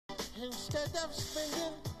Instead of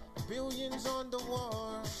spending billions on the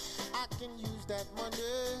war, I can use that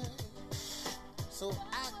money so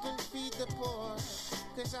I can feed the poor.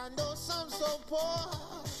 Cause I know some so poor.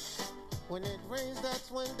 When it rains, that's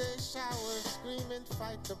when they shower. Scream and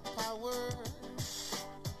fight the power.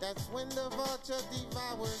 That's when the vulture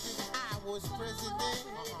devours. If I was president,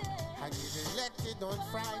 I'd get elected on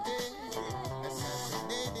Friday,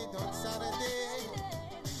 assassinated on Saturday,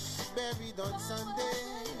 buried on Sunday.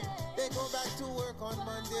 They go back to work on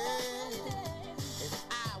Monday. If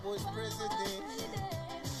I was president,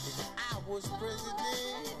 if I was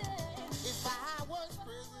president, if I was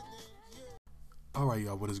president, yeah. Alright,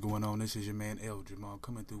 y'all, what is going on? This is your man El Jamal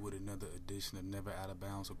coming through with another edition of Never Out of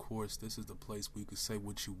Bounds. Of course, this is the place where you can say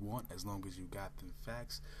what you want as long as you got the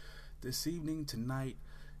facts. This evening, tonight,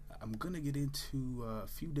 I'm going to get into a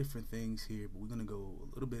few different things here, but we're going to go a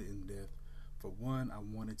little bit in depth. For one, I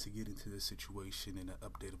wanted to get into the situation and an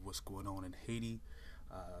update of what's going on in Haiti.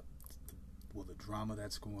 The drama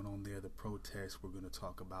that's going on there, the protests. We're going to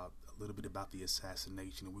talk about a little bit about the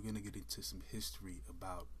assassination, and we're going to get into some history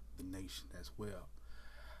about the nation as well.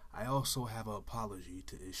 I also have an apology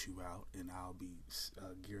to issue out, and I'll be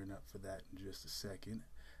gearing up for that in just a second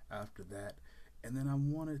after that. And then I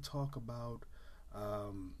want to talk about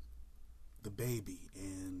the baby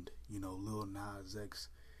and, Lil Nas X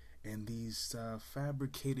and these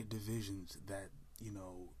fabricated divisions that,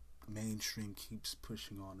 mainstream keeps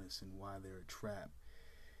pushing on us and why they're a trap.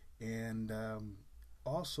 And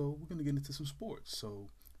also, we're going to get into some sports. So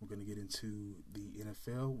we're going to get into the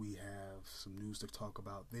NFL. We have some news to talk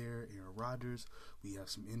about there. Aaron Rodgers. We have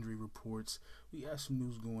some injury reports. We have some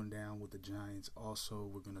news going down with the Giants. Also,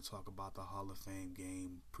 we're going to talk about the Hall of Fame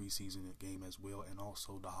game, preseason game as well, and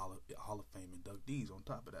also the Hall of Fame inductees on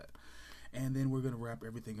top of that. And then we're going to wrap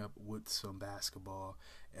everything up with some basketball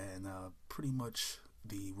and pretty much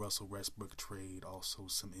the Russell Westbrook trade, also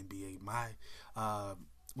some NBA. My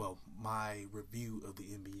review of the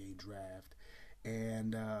NBA draft.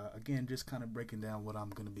 And again, just kind of breaking down what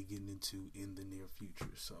I'm going to be getting into in the near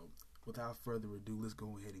future. So without further ado, let's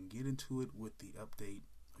go ahead and get into it with the update.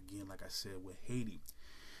 Again, like I said, with Haiti.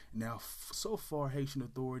 Now, so far, Haitian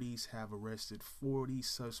authorities have arrested 40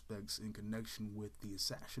 suspects in connection with the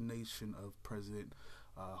assassination of President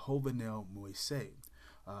Jovenel Moise.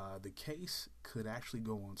 The case could actually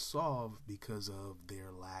go unsolved because of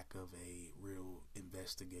their lack of a real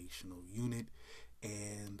investigational unit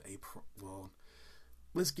and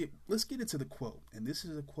let's get into the quote. And this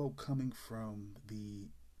is a quote coming from the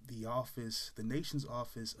nation's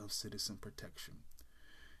Office of Citizen Protection.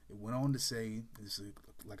 It went on to say, this is,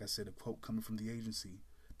 like I said, a quote coming from the agency: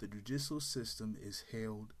 the judicial system is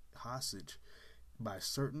held hostage by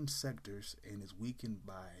certain sectors and is weakened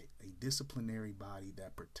by a disciplinary body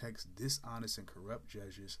that protects dishonest and corrupt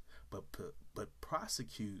judges, but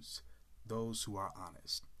prosecutes those who are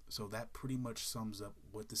honest. So that pretty much sums up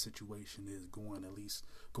what the situation is going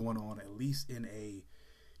on, at least in a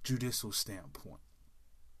judicial standpoint.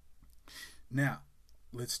 Now,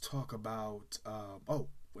 let's talk about,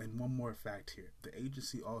 and one more fact here. The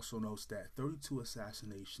agency also notes that 32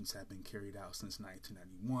 assassinations have been carried out since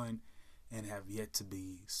 1991 and have yet to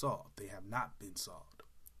be solved. They have not been solved.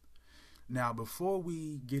 Now, before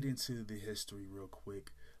we get into the history real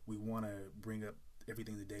quick, we want to bring up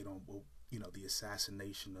everything to date on, the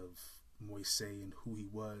assassination of Moise and who he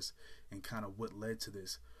was and kind of what led to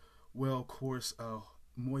this. Well, of course,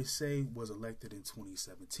 Moise was elected in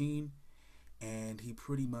 2017, and he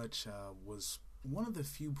pretty much was one of the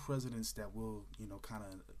few presidents that will,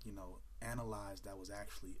 analyze that was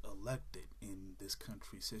actually elected in this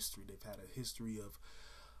country's history. They've had a history of,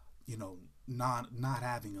 not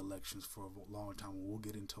having elections for a long time. We'll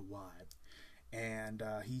get into why. And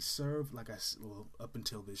he served, like I said, up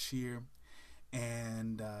until this year.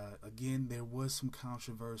 And again, there was some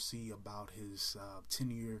controversy about his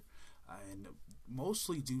tenure, and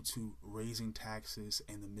mostly due to raising taxes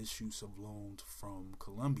and the misuse of loans from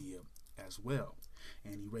Colombia as well.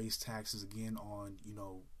 And he raised taxes again on,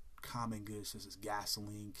 common goods such as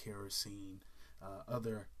gasoline, kerosene,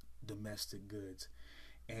 other domestic goods.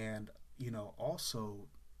 And, also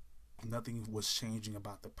nothing was changing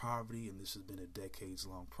about the poverty, and this has been a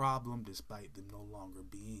decades-long problem despite them no longer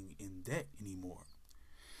being in debt anymore.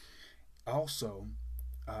 Also,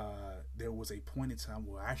 there was a point in time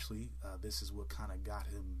where actually this is what kind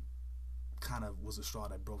of was the straw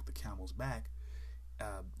that broke the camel's back.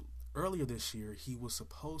 Earlier this year, he was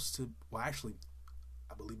supposed to, I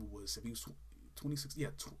believe it was, if he was 26,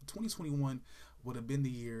 2021 would have been the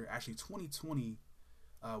year, actually 2020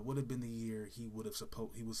 would have been the year he was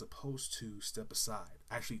supposed to step aside.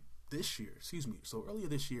 Actually, this year, so earlier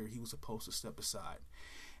this year, he was supposed to step aside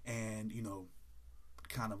and,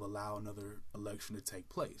 kind of allow another election to take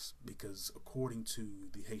place, because according to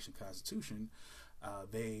the Haitian Constitution,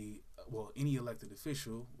 any elected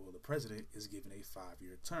official, the president, is given a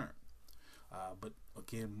 5-year term. But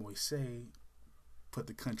again, Moise put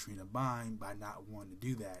the country in a bind by not wanting to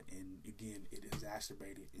do that, and again, it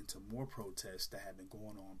exacerbated into more protests that have been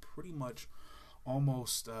going on pretty much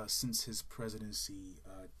almost since his presidency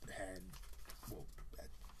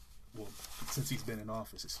since he's been in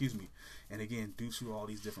office, And again, due to all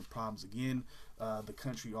these different problems, again, the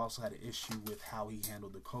country also had an issue with how he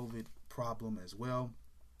handled the COVID problem as well.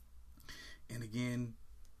 And again,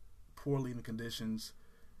 poor living conditions,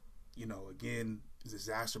 again, is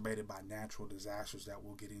exacerbated by natural disasters that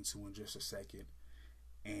we'll get into in just a second.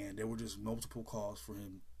 And there were just multiple calls for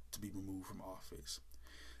him to be removed from office.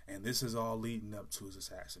 And this is all leading up to his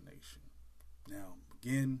assassination. Now,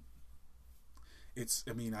 again,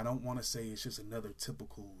 I don't want to say it's just another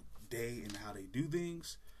typical day in how they do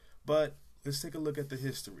things, but let's take a look at the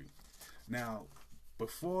history. Now,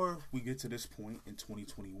 before we get to this point in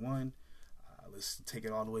 2021, let's take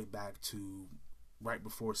it all the way back to right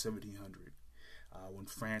before 1700, when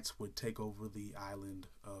France would take over the island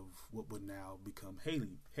of what would now become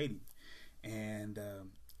Haiti. And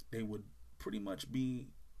they would pretty much be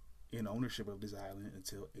in ownership of this island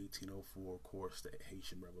until 1804, of course, the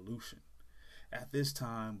Haitian Revolution. At this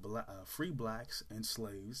time, free blacks and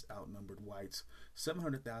slaves outnumbered whites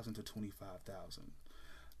 700,000 to 25,000.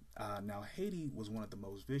 Now, Haiti was one of the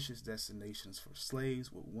most vicious destinations for slaves,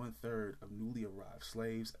 with 1/3 of newly arrived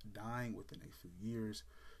slaves dying within a few years,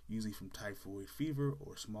 usually from typhoid fever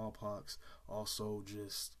or smallpox, also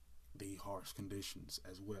just the harsh conditions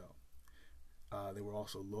as well. There were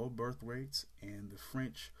also low birth rates, and the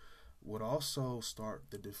French would also start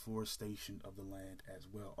the deforestation of the land as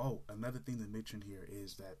well. Oh, another thing to mention here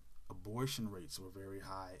is that abortion rates were very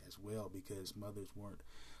high as well, because mothers weren't,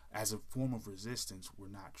 as a form of resistance, were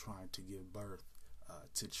not trying to give birth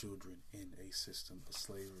to children in a system of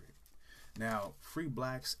slavery. Now, free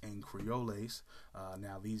blacks and Creoles,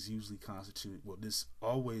 now these usually this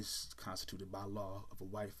always constituted by law of a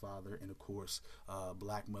white father, and of course,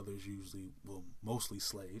 black mothers usually, mostly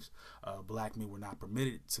slaves. Black men were not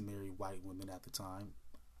permitted to marry white women at the time.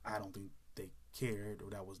 I don't think they cared, or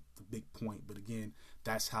that was the big point, but again,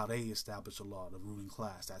 that's how they established a law, the ruling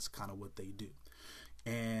class. That's kind of what they do.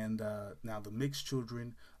 And now the mixed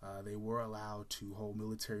children, they were allowed to hold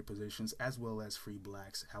military positions as well as free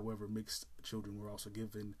blacks. However, mixed children were also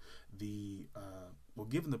given the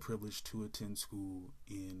privilege to attend school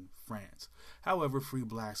in France. However, free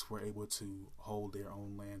blacks were able to hold their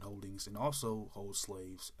own land holdings and also hold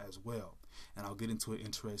slaves as well. And I'll get into an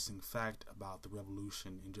interesting fact about the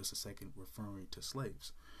revolution in just a second, referring to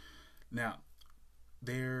slaves. Now,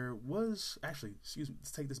 let's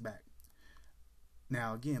take this back.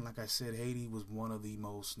 Now, again, like I said, Haiti was one of the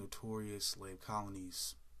most notorious slave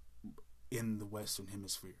colonies in the Western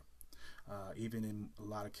Hemisphere. Even in a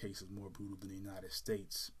lot of cases, more brutal than the United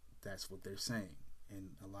States. That's what they're saying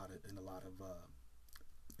in a lot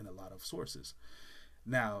of sources.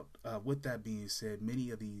 Now, with that being said,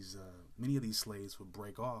 many of these slaves would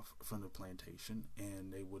break off from the plantation,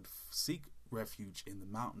 and they would seek refuge in the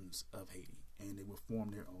mountains of Haiti, and they would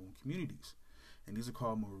form their own communities, and these are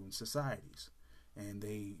called Maroon societies. And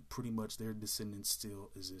their descendants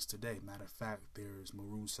still exist today. Matter of fact, there's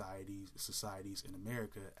Maroon societies in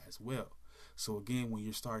America as well. So again, when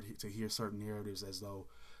you start to hear certain narratives as though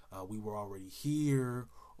we were already here,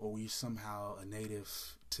 or we somehow a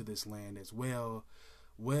native to this land as well,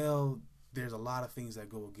 there's a lot of things that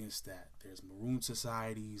go against that. There's Maroon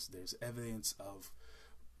societies, there's evidence of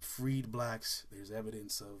freed blacks, there's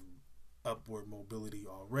evidence of upward mobility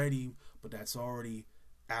already, but that's already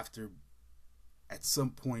after, at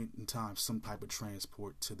some point in time, some type of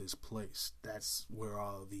transport to this place. That's where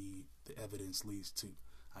all the evidence leads to.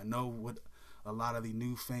 I know what a lot of the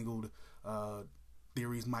newfangled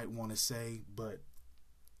theories might want to say, but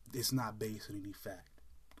it's not based on any fact.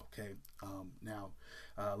 Okay. Now,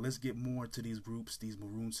 let's get more into these groups, these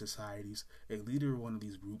Maroon societies. A leader of one of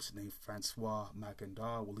these groups named Francois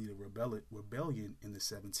Macandar will lead a rebellion in the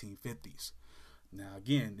 1750s. Now,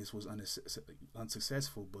 again, this was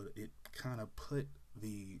unsuccessful, but it kind of put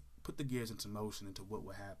the gears into motion into what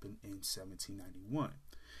would happen in 1791.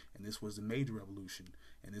 And this was the major revolution,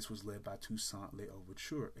 and this was led by Toussaint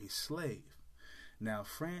Louverture, a slave. Now,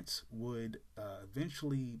 France would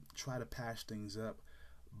eventually try to patch things up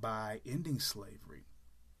by ending slavery.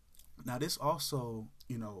 Now, this also,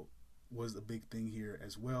 was a big thing here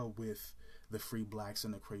as well with the free blacks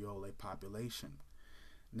and the Creole population.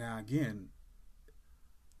 Now, again,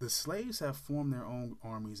 the slaves have formed their own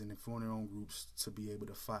armies and formed their own groups to be able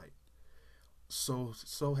to fight. So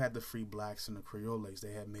had the free blacks and the Creoles.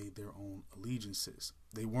 They had made their own allegiances.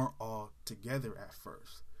 They weren't all together at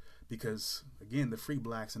first because, again, the free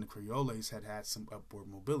blacks and the Creoles had some upward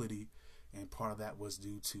mobility, and part of that was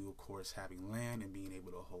due to, of course, having land and being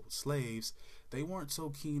able to hold slaves. They weren't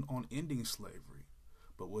so keen on ending slavery,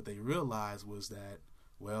 but what they realized was that,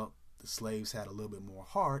 well, the slaves had a little bit more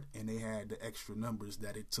heart, and they had the extra numbers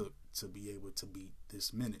that it took to be able to beat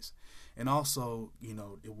this menace. And also,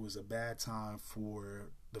 it was a bad time for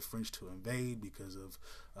the French to invade because of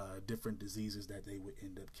different diseases that they would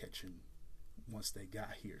end up catching once they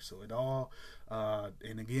got here. So it all,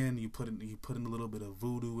 and again, you put in a little bit of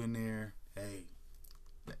voodoo in there. Hey,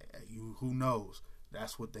 who knows?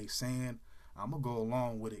 That's what they saying. I'm gonna go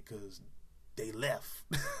along with it because they left,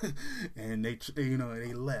 and they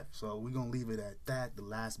left. So we're gonna leave it at that. The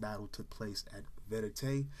last battle took place at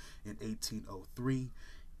Verite in 1803,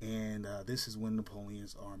 and this is when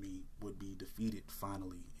Napoleon's army would be defeated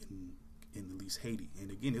finally in at least Haiti.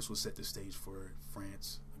 And again, this will set the stage for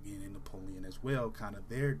France again and Napoleon as well, kind of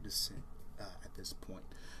their descent at this point.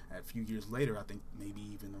 A few years later, I think maybe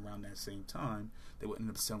even around that same time, they would end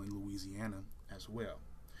up selling Louisiana as well.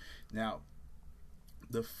 Now,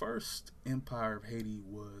 the first empire of Haiti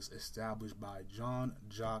was established by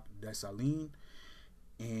Jean-Jacques Dessalines,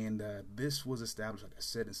 and this was established, like I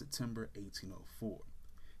said, in September 1804.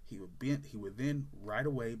 He would then right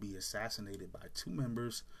away be assassinated by two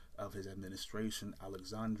members of his administration,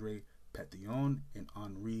 Alexandre Pétion and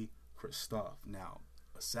Henri Christophe. Now,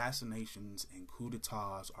 assassinations and coups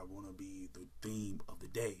d'etats are going to be the theme of the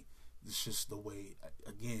day. It's just the way,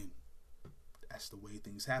 again, that's the way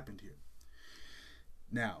things happened here.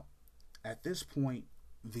 Now, at this point,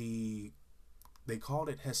 they called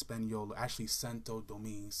it Hispaniola, actually San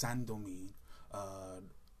Domingue,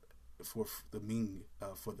 for the Ming,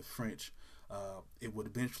 for the French. It would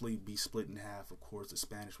eventually be split in half. Of course, the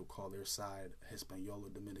Spanish would call their side Hispaniola,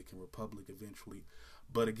 Dominican Republic eventually.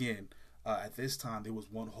 But again, at this time, there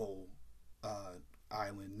was one whole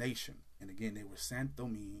island nation. And again, they were Saint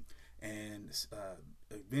Domingue, and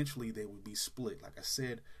eventually they would be split. Like I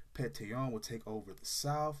said, Pétion would take over the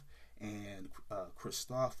south, and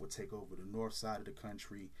Christophe would take over the north side of the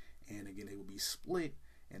country. And again, they would be split,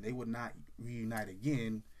 and they would not reunite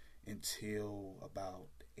again until about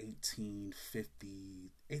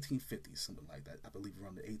 1850, something like that. I believe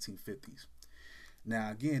around the 1850s.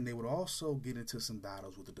 Now, again, they would also get into some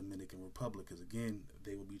battles with the Dominican Republic, because again,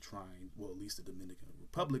 they would be trying, well, at least the Dominican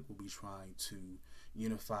Republic would be trying to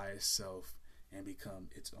unify itself and become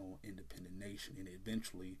its own independent nation, and it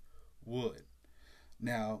eventually would.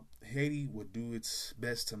 Now, Haiti would do its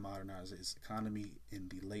best to modernize its economy in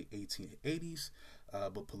the late 1880s,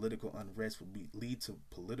 but political unrest would lead to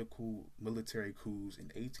political military coups in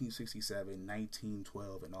 1867,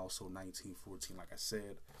 1912, and also 1914. Like I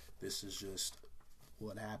said, this is just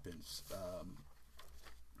what happens.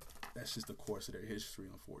 That's just the course of their history,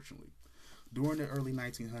 unfortunately. During the early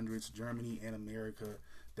 1900s, Germany and America,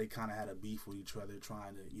 they kind of had a beef with each other,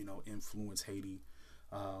 trying to, influence Haiti.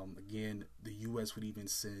 Again, the U.S. would even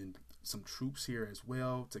send some troops here as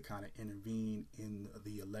well to kind of intervene in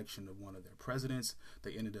the election of one of their presidents.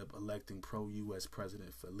 They ended up electing pro-U.S.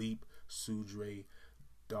 President Philippe Soudre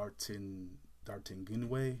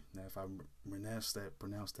d'Artinguenwe. Now, if I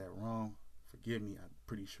pronounced that wrong, forgive me. I'm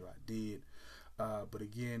pretty sure I did. But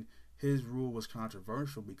again, his rule was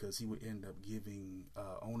controversial because he would end up giving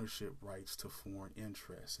ownership rights to foreign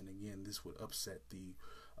interests, and again, this would upset the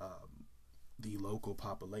local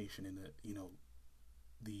population and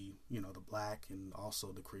the black and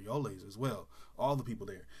also the Creoles as well, all the people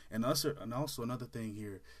there. And also another thing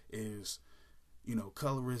here is,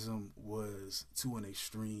 colorism was to an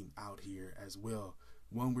extreme out here as well.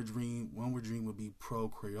 One would dream would be pro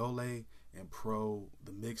Creole and pro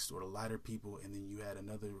the mixed or the lighter people, and then you had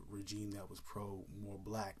another regime that was pro more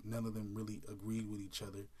black. None of them really agreed with each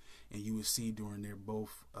other, and you would see during their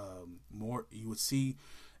both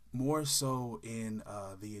more so in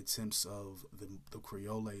the attempts of the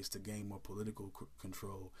Creoles to gain more political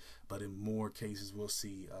control, but in more cases we'll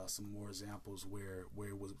see some more examples where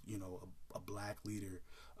it was a black leader.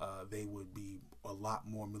 They would be a lot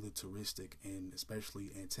more militaristic and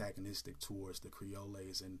especially antagonistic towards the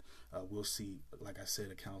Creoles, and we'll see, like I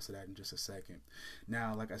said, accounts of that in just a second.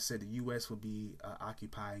 Now, like I said, the U.S. would be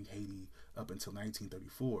occupying Haiti up until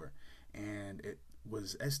 1934, and it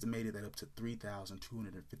was estimated that up to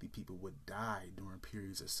 3,250 people would die during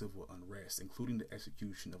periods of civil unrest, including the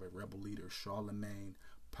execution of a rebel leader, Charlemagne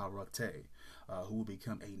Parakte, who will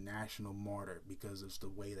become a national martyr because of the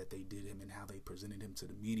way that they did him and how they presented him to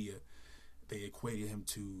the media. They equated him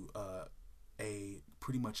to a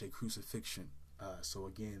pretty much a crucifixion. So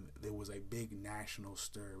again, there was a big national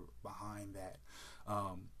stir behind that.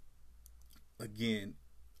 Again,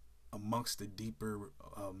 amongst the deeper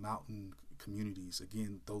mountain communities,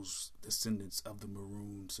 again, those descendants of the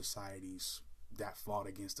maroon societies that fought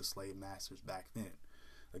against the slave masters back then.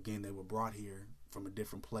 Again, they were brought here from a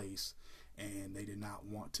different place, and they did not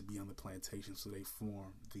want to be on the plantation, so they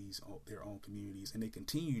formed their own communities, and they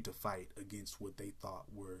continued to fight against what they thought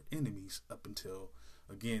were enemies up until,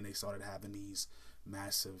 again, they started having these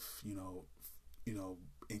massive,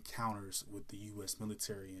 encounters with the U.S.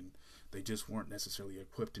 military, and they just weren't necessarily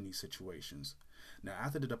equipped in these situations. Now,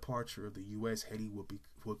 after the departure of the U.S., Haiti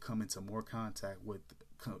would come into more conflict with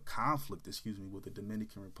the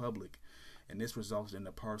Dominican Republic, and this resulted in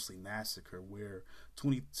the Parsley Massacre, where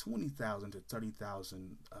 20,000 to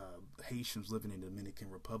 30,000 Haitians living in the Dominican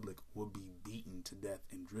Republic would be beaten to death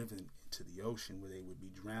and driven into the ocean, where they would be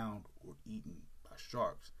drowned or eaten by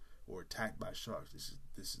sharks or attacked by sharks. This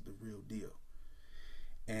is the real deal.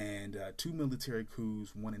 And two military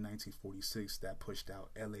coups, one in 1946 that pushed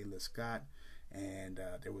out L.A. Lescott, and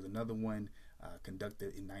there was another one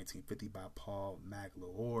conducted in 1950 by Paul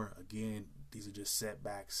Magloire. Again, these are just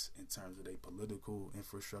setbacks in terms of their political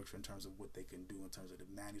infrastructure, in terms of what they can do, in terms of the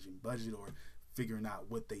managing budget or figuring out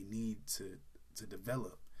what they need to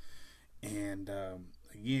develop. And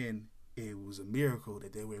again, it was a miracle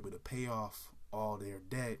that they were able to pay off all their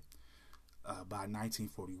debt by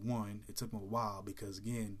 1941. It took them a while because,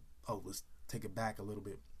 again, let's take it back a little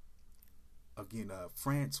bit. Again,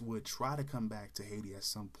 France would try to come back to Haiti at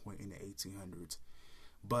some point in the 1800s,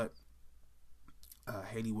 but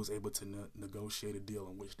Haiti was able to negotiate a deal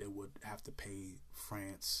in which they would have to pay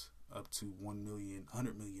France up to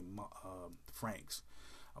 100 million francs.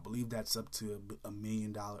 I believe that's up to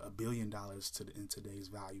 $1 billion in today's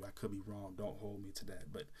value. I could be wrong. Don't hold me to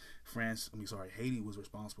that. But Haiti was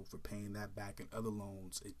responsible for paying that back and other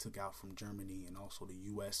loans it took out from Germany and also the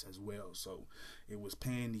U.S. as well. So it was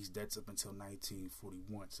paying these debts up until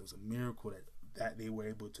 1941. So it's a miracle that they were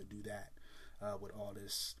able to do that with all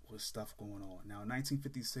this stuff going on. Now, in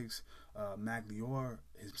 1956, Magloire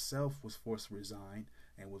himself was forced to resign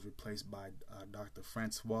and was replaced by Dr.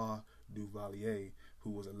 Francois Duvalier,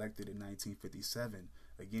 who was elected in 1957.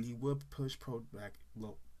 Again, he would push pro-black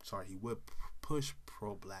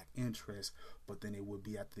interests, but then it would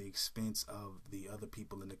be at the expense of the other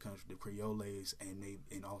people in the country, the Creoles,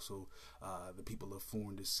 and also the people of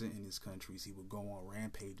foreign descent in his countries. He would go on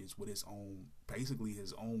rampages with his own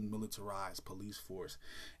militarized police force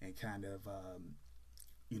and kind of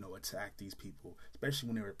attack these people, especially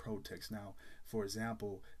when they were at protests. Now, for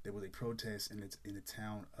example, there was a protest in the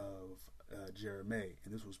town of Jérémie,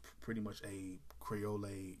 and this was pretty much a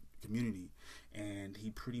Creole community, and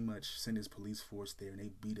he pretty much sent his police force there, and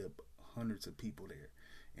they beat up hundreds of people there,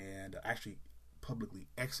 and actually publicly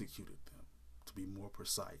executed them, to be more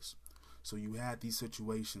precise. So you had these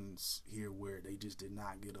situations here where they just did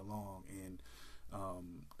not get along, and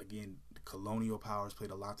again, the colonial powers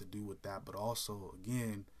played a lot to do with that, but also,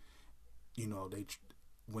 again, they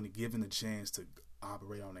when given the chance to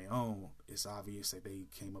operate on their own, it's obvious that they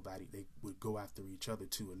would go after each other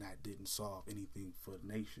too, and that didn't solve anything for the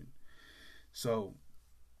nation. So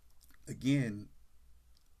again,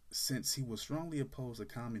 since he was strongly opposed to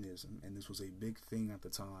communism, and this was a big thing at the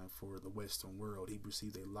time for the Western world, he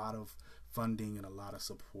received a lot of funding and a lot of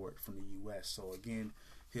support from the U.S. So again,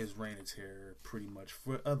 his reign of terror, pretty much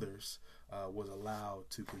for others, was allowed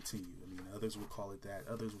to continue. I mean, others would call it that.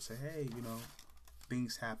 Others would say, hey,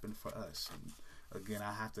 things happen for us. And again,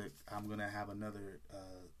 I'm going to have another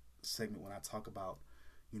segment when I talk about,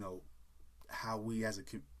 how we as a,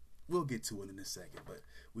 we'll get to it in a second, but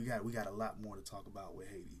we got a lot more to talk about with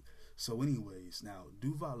Haiti. So anyways, now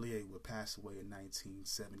Duvalier would pass away in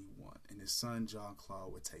 1971, and his son Jean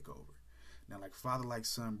Claude would take over. Now, like father, like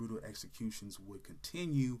son, brutal executions would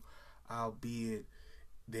continue, albeit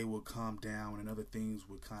they would calm down and other things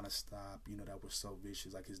would kind of stop, that were so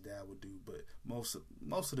vicious like his dad would do. But most of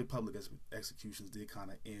the public executions did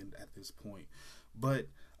kind of end at this point. But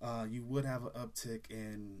you would have an uptick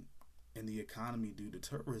in the economy due to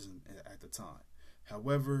tourism at the time.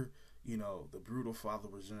 However, the brutal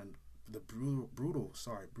father-son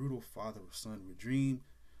regime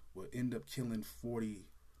would end up killing 40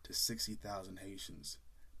 to 60,000 Haitians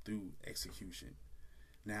through execution.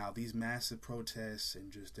 Now, these massive protests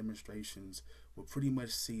and just demonstrations will pretty much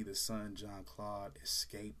see the son Jean Claude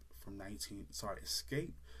escape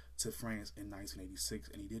to France in 1986,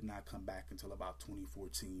 and he did not come back until about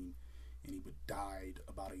 2014, and he died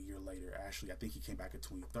about a year later. Actually, I think he came back in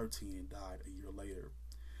 2013 and died a year later.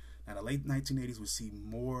 Now, the late 1980s would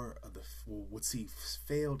see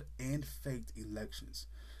failed and faked elections.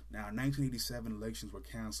 Now, 1987 elections were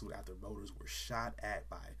canceled after voters were shot at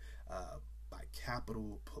by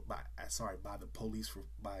the police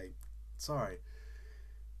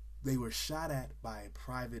they were shot at by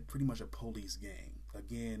pretty much a police gang.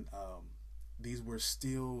 Again, these were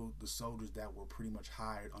still the soldiers that were pretty much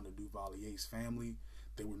hired under Duvalier's family.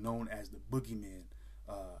 They were known as the boogeymen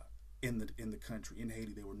in the country. In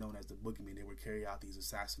Haiti, they were known as the boogeymen. They would carry out these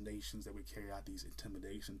assassinations. They would carry out these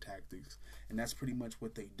intimidation tactics. And that's pretty much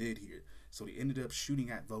what they did here. So they ended up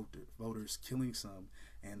shooting at voters, killing some,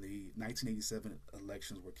 and the 1987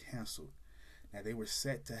 elections were canceled. Now, they were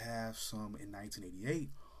set to have some in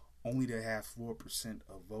 1988, only to have 4%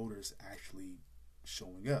 of voters actually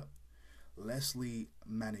showing up. Leslie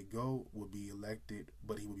Manigault would be elected,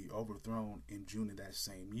 but he would be overthrown in June of that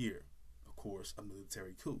same year. Of course, a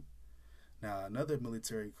military coup. Now, another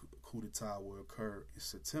military coup d'etat will occur in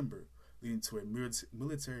September, leading to a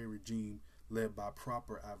military regime led by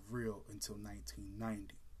Proper Avril until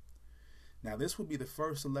 1990. Now, this would be the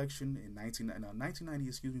first election in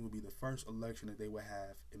 1990, would be the first election that they would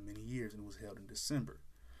have in many years, and it was held in December,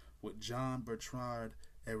 with Jean Bertrand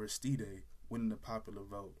Aristide winning the popular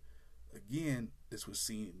vote. Again, this was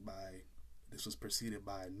preceded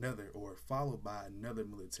by followed by another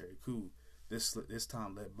military coup, this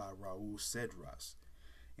time led by Raoul Cedras.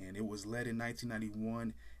 And it was led in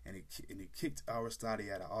 1991, and it kicked Aristide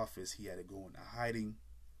out of office. He had to go into hiding.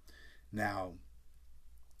 Now,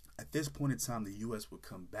 at this point in time, the U.S. would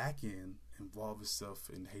come back in, involve itself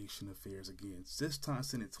in Haitian affairs again, this time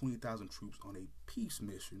sending 20,000 troops on a peace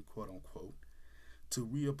mission, quote unquote, to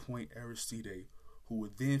reappoint Aristide, who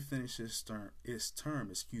would then finish his term,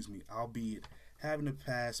 albeit having to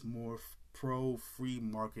pass more pro-free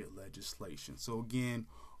market legislation. So again,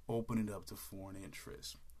 opening it up to foreign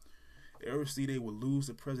interests. Aristide would lose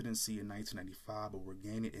the presidency in 1995, but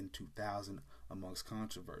regain it in 2000 amongst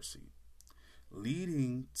controversy,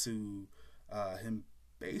 leading to him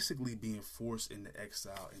basically being forced into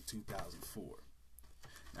exile in 2004.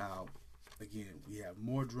 Now, again, we have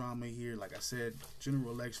more drama here. Like I said,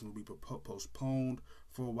 general election will be postponed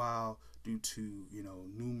for a while due to,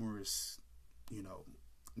 numerous,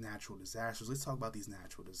 natural disasters. Let's talk about these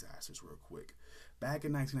natural disasters real quick. Back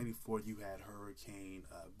in 1994, you had Hurricane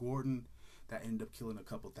Gordon that ended up killing a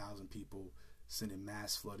couple thousand people, sending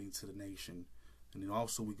mass flooding to the nation. And then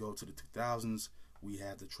also we go to the 2000s. We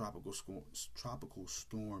had the tropical storm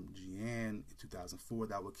Jeanne in 2004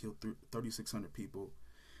 that would kill 3,600 people.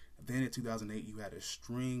 Then in 2008, you had a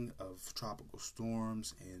string of tropical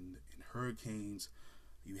storms and hurricanes.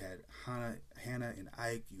 You had Hannah and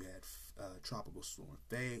Ike. You had Tropical Storm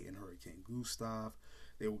Faye and Hurricane Gustav.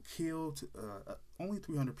 They would kill only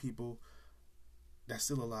 300 people. That's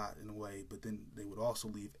still a lot in a way, but then they would also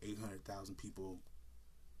leave 800,000 people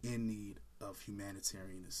in need of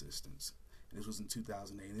humanitarian assistance. And this was in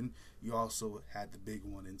 2008. And then you also had the big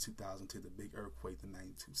one in 2002, the big earthquake, the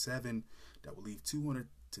 927, that would leave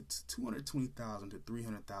 220,000 to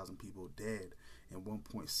 300,000 people dead and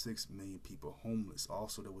 1.6 million people homeless.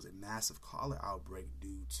 Also, there was a massive cholera outbreak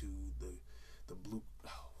due to the blue.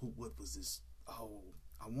 What was this?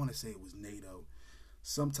 I want to say it was NATO.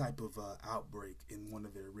 Some type of outbreak in one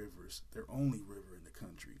of their rivers, their only river in the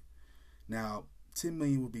country. Now, 10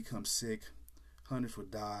 million would become sick, hundreds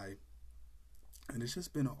would die, and it's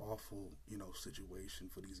just been an awful, situation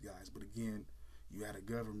for these guys. But again, you had a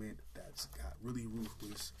government that's got really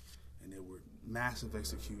ruthless, and there were massive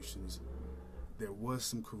executions. There was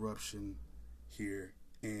some corruption here,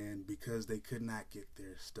 and because they could not get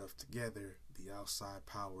their stuff together, the outside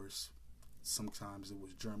powers, sometimes it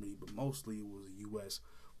was Germany, but mostly it was the U.S.,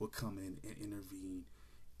 would come in and intervene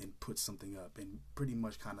and put something up and pretty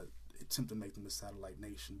much kind of attempt to make them a satellite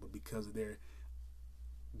nation. But because of their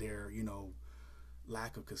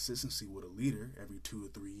lack of consistency with a leader, every 2 or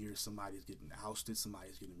 3 years somebody's getting ousted,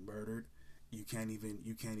 somebody's getting murdered. You can't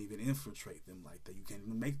even infiltrate them like that. You can't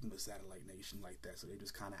even make them a satellite nation like that. So they're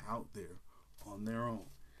just kind of out there on their own.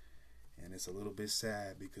 And it's a little bit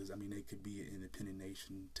sad because, they could be an independent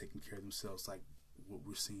nation taking care of themselves like what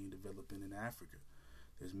we're seeing developing in Africa.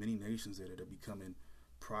 There's many nations there that are becoming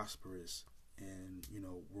prosperous and,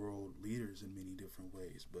 world leaders in many different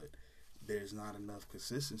ways. But there's not enough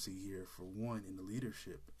consistency here, for one, in the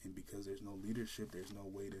leadership. And because there's no leadership, there's no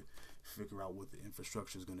way to figure out what the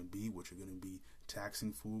infrastructure is going to be, what you're going to be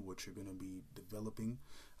taxing for, what you're going to be developing,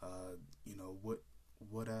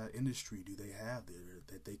 what industry do they have there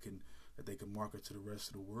that they can market to the rest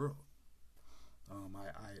of the world?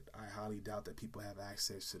 I highly doubt that people have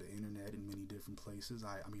access to the internet in many different places.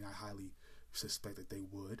 I mean, I highly suspect that they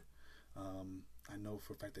would. I know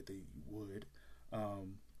for a fact that they would.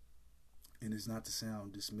 And it's not to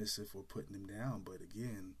sound dismissive or putting them down, but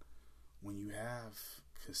again, when you have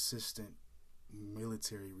consistent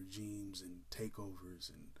military regimes and takeovers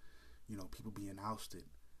and, you know, people being ousted,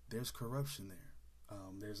 there's corruption there.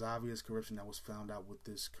 There's obvious corruption that was found out with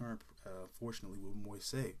this current, fortunately, with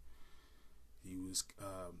Moise. He was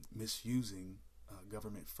misusing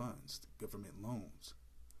government funds, government loans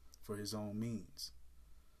for his own means.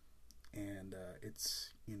 And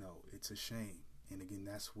it's a shame. And again,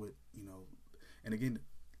 that's what, and again,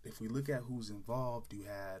 if we look at who's involved, you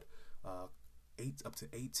had up to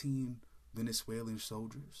 18 Venezuelan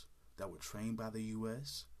soldiers that were trained by the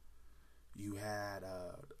U.S. You had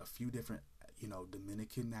a few different,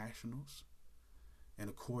 Dominican nationals. And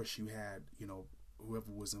of course, you had,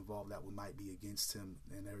 whoever was involved that might be against him.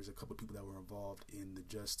 And there's a couple of people that were involved in the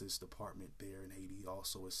Justice Department there in Haiti,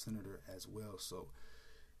 also a senator as well. So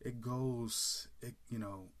it goes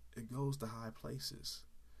to high places.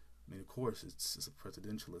 I mean, of course, it's a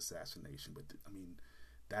presidential assassination, but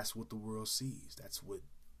that's what the world sees. That's what,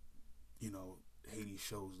 Haiti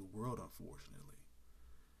shows the world, unfortunately.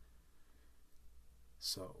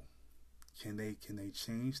 So, can they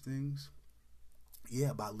change things?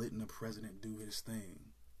 Yeah, by letting the president do his thing,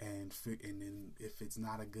 and then if it's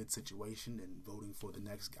not a good situation, then voting for the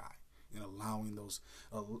next guy and allowing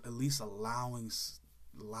at least allowing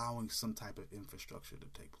some type of infrastructure to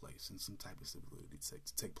take place and some type of stability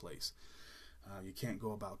to take place. You can't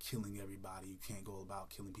go about killing everybody. You can't go about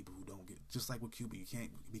killing people who don't get, just like with Cuba. You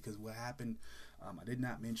can't, because what happened, I did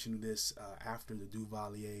not mention this, after the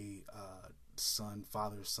Duvalier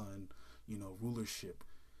father-son, rulership,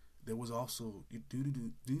 there was also,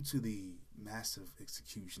 due to the massive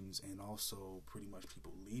executions and also pretty much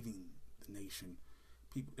people leaving the nation,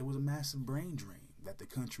 there was a massive brain drain that the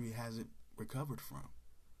country hasn't recovered from.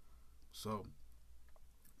 So,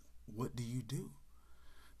 what do you do?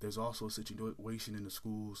 There's also a situation in the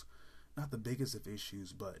schools, not the biggest of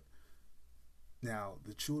issues, but now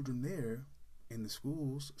the children there in the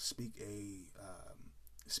schools speak a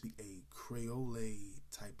Creole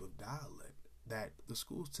type of dialect that the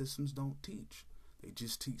school systems don't teach. They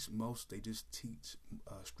just teach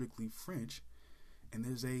strictly French, and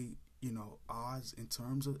there's odds in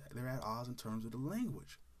terms of the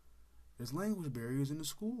language. There's language barriers in the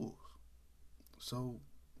schools. So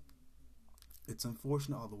it's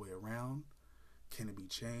unfortunate all the way around. Can it be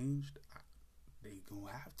changed? They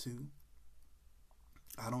gonna have to.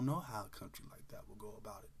 I don't know how a country like that will go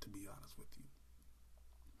about it, to be honest with you.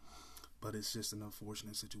 But it's just an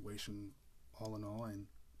unfortunate situation all in all, and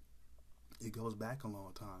it goes back a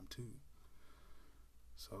long time too.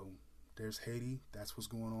 So there's Haiti. That's what's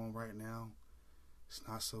going on right now. It's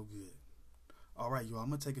not so good. All right, y'all, I'm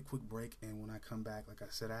going to take a quick break, and when I come back, like I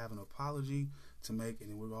said, I have an apology to make, and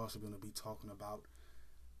then we're also going to be talking about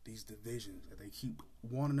these divisions that they keep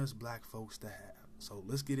wanting us black folks to have. So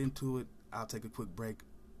let's get into it. I'll take a quick break.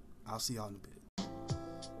 I'll see y'all in a bit.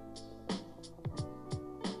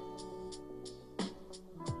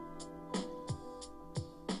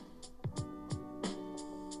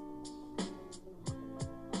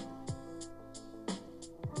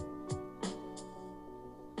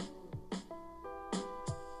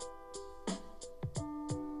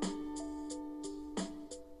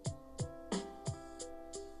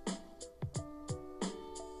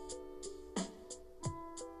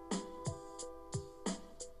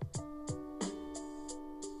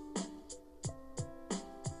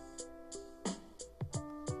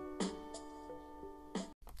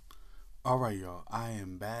 All right, y'all. I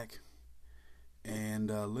am back, and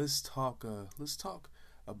let's talk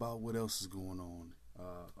about what else is going on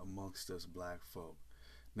amongst us black folk.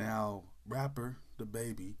 Now, rapper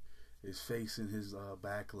DaBaby is facing his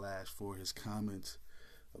backlash for his comments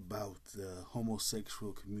about the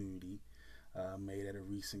homosexual community made at a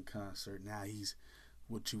recent concert. Now he's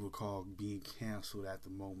what you would call being canceled at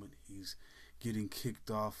the moment. He's getting kicked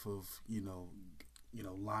off of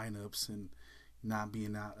lineups and not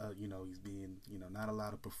being out, he's being, not allowed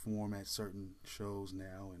to perform at certain shows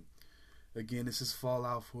now. And again, this is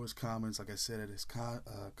fallout for his comments, like I said, at his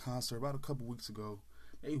concert about a couple weeks ago,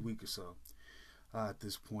 maybe a week or so at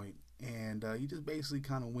this point. And he just basically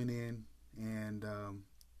kind of went in and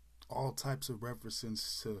all types of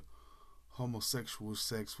references to homosexual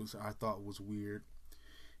sex, which I thought was weird.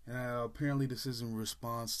 And apparently this is in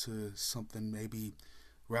response to something maybe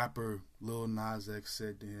rapper Lil Nas X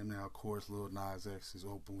said to him. Now, of course, Lil Nas X is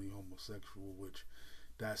openly homosexual, which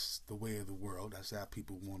that's the way of the world. That's how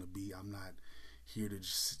people want to be. I'm not here to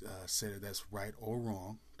just say that that's right or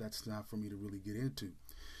wrong. That's not for me to really get into.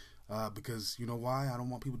 Because, you know why? I don't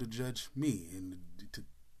want people to judge me and to,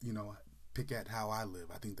 pick at how I live.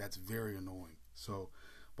 I think that's very annoying. So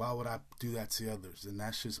why would I do that to others? And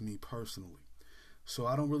that's just me personally. So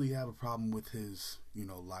I don't really have a problem with his,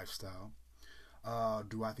 lifestyle.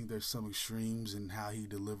 Do I think there's some extremes in how he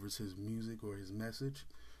delivers his music or his message?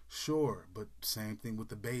 Sure, but same thing with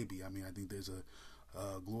DaBaby. I mean, I think there's a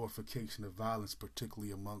glorification of violence,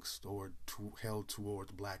 particularly amongst or held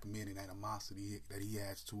towards black men, and animosity that he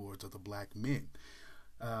has towards other black men,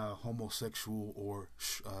 homosexual or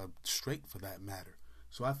straight for that matter.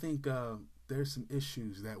 So I think there's some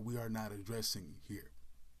issues that we are not addressing here.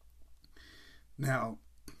 Now,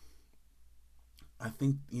 I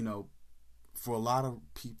think for a lot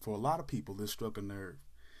of people, this struck a nerve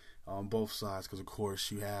on both sides, because of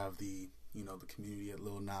course you have the community that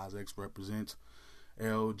Lil Nas X represents,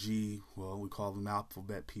 LG, well, we call them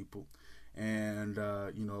alphabet people, and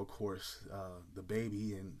of course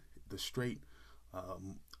DaBaby and the straight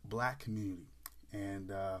black community.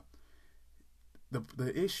 And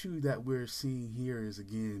the issue that we're seeing here is,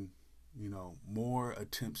 again, more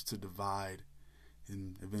attempts to divide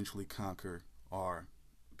and eventually conquer our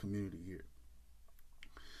community here.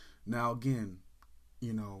 Now, again,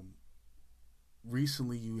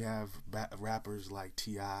 recently you have rappers like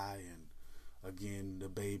T.I. and, again,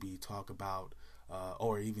 DaBaby talk about,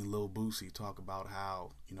 or even Lil Boosie talk about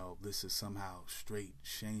how, this is somehow straight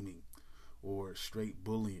shaming or straight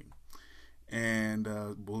bullying, and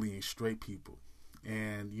bullying straight people.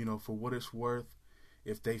 And, for what it's worth,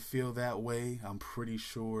 if they feel that way, I'm pretty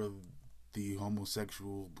sure the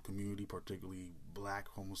homosexual community, particularly black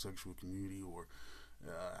homosexual community, or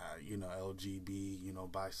LGB,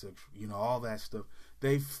 bisexual, all that stuff,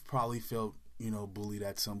 they've probably felt, bullied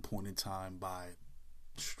at some point in time by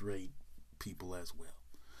straight people as well.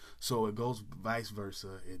 So it goes vice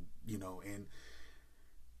versa, and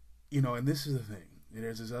this is the thing.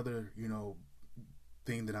 There's this other,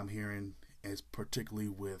 thing that I'm hearing, as particularly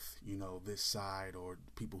with, this side or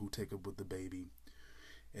people who take up with DaBaby,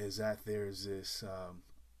 is that there's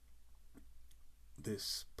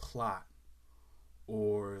this plot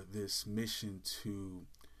or this mission to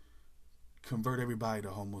convert everybody to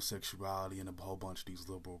homosexuality and a whole bunch of these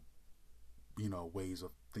liberal, ways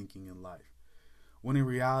of thinking in life. When in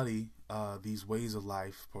reality, these ways of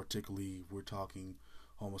life, particularly we're talking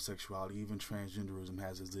homosexuality, even transgenderism,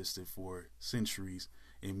 has existed for centuries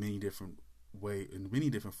in many different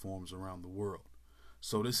forms around the world.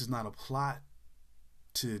 So this is not a plot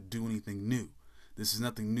to do anything new. This is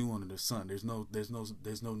nothing new under the sun. There's no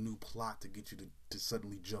new plot to get you to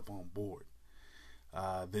suddenly jump on board.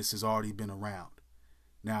 This has already been around.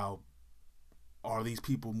 Now, are these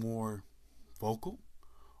people more vocal?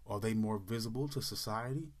 Are they more visible to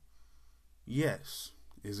society? Yes.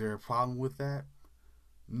 Is there a problem with that?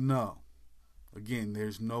 No. Again,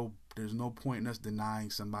 there's no point in us denying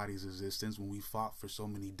somebody's existence when we fought for so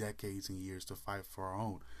many decades and years to fight for our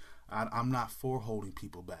own. I'm not for holding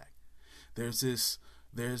people back. There's this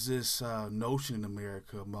notion in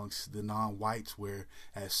America amongst the non-whites where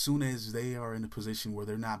as soon as they are in a position where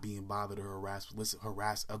they're not being bothered or harassed, let's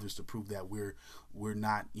harass others to prove that we're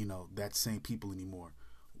not, that same people anymore.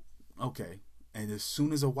 Okay. And as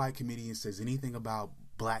soon as a white comedian says anything about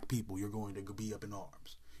black people, you're going to be up in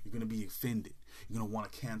arms. You're going to be offended. You're going to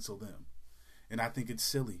want to cancel them. And I think it's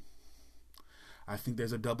silly. I think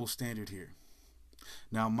there's a double standard here.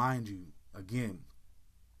 Now, mind you, again,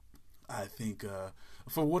 I think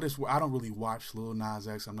for what it's worth, I don't really watch Lil Nas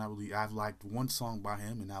X. I've liked one song by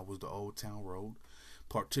him, and that was the Old Town Road.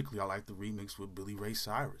 Particularly, I liked the remix with Billy Ray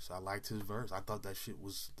Cyrus. I liked his verse. I thought that shit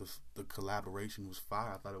was, the collaboration was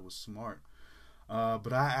fire. I thought it was smart.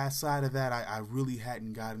 But outside of that, I really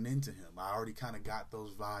hadn't gotten into him. I already kind of got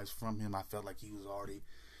those vibes from him. I felt like he was already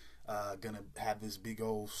going to have this big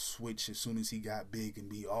old switch as soon as he got big and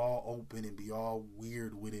be all open and be all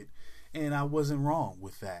weird with it. And I wasn't wrong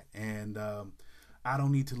with that. And I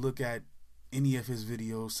don't need to look at any of his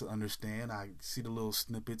videos to understand. I see the little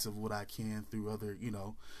snippets of what I can through other,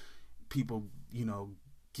 people,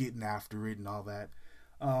 getting after it and all that.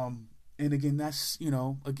 And again, that's,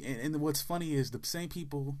 and what's funny is the same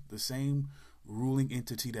people, the same ruling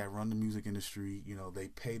entity that run the music industry, they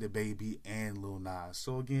pay DaBaby and Lil Nas.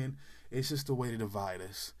 So again, it's just a way to divide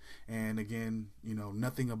us. And again,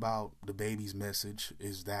 nothing about DaBaby's message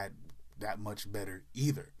is that much better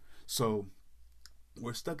either. So,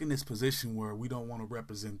 we're stuck in this position where we don't want to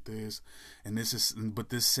represent this, and but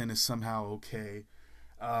this sin is somehow okay.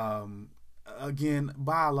 Again,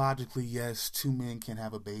 biologically, yes, 2 men can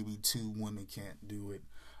have a baby, 2 women can't do it.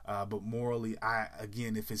 But morally,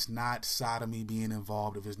 if it's not sodomy being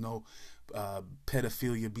involved, if there's no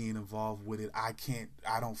pedophilia being involved with it, I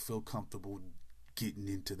don't feel comfortable getting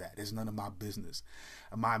into that. It's none of my business.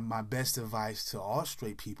 My best advice to all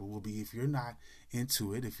straight people will be, if you're not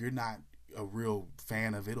into it, if you're not a real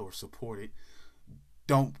fan of it or support it,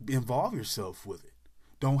 don't involve yourself with it.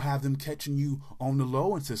 Don't have them catching you on the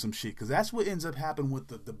low into some shit, because that's what ends up happening with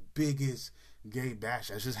the biggest gay bash.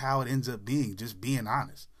 That's just how it ends up being, just being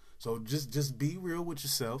honest. So just be real with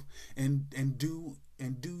yourself and do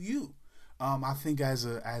you. I think as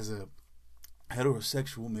a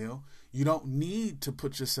heterosexual male, you don't need to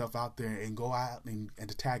put yourself out there and go out and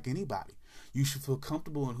attack anybody. You should feel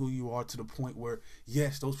comfortable in who you are, to the point where,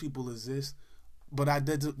 yes, those people exist, but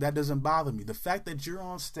that doesn't bother me. The fact that you're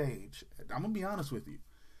on stage, I'm going to be honest with you.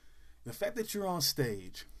 The fact that you're on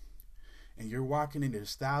stage and you're walking in,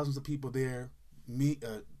 there's thousands of people there,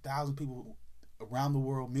 thousands of people around the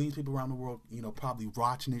world, millions of people around the world, probably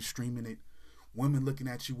watching it, streaming it, women looking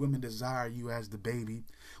at you, women desire you as the baby.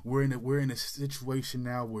 We're in a situation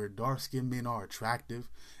now where dark-skinned men are attractive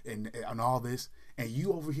and all this, and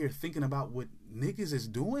you over here thinking about what niggas is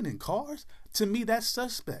doing in cars. To me, that's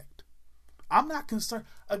suspect. I'm not concerned.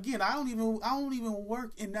 Again, I don't even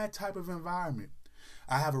work in that type of environment.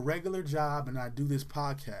 I have a regular job and I do this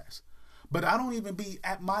podcast. But I don't even be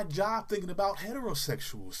at my job thinking about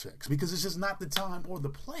heterosexual sex, because it's just not the time or the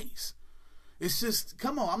place. It's just,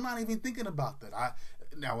 come on, I'm not even thinking about that.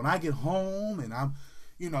 Now, when I get home and I'm,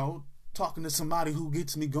 talking to somebody who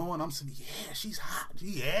gets me going, I'm saying, yeah, she's hot.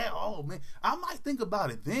 Yeah, oh, man. I might think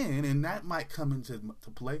about it then, and that might come into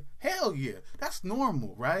play. Hell yeah, that's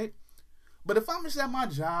normal, right? But if I'm just at my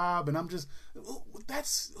job and I'm just,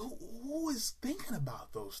 who is thinking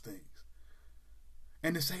about those things?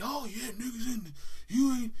 And to say, oh yeah, niggas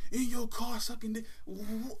you ain't in your car sucking dick.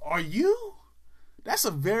 Are you? That's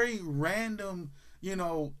a very random,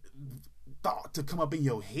 thought to come up in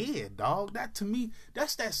your head, dog. That, to me,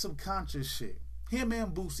 that's that subconscious shit. Him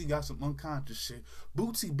and Bootsy got some unconscious shit.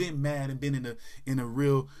 Bootsy been mad and been in a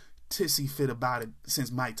real tissy fit about it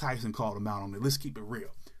since Mike Tyson called him out on it. Let's keep it real.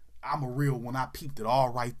 I'm a real one. I peeped it all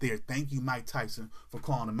right there. Thank you, Mike Tyson, for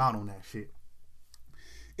calling him out on that shit.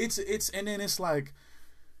 And then it's like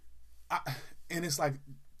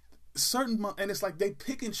they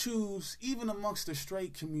pick and choose, even amongst the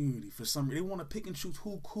straight community. For some reason, they want to pick and choose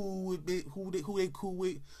who cool with it, who they cool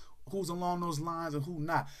with, who's along those lines, and who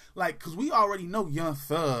not. Like, cause we already know Young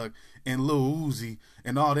Thug and Lil Uzi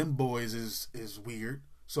and all them boys is weird.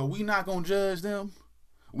 So we not gonna judge them.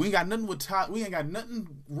 We ain't got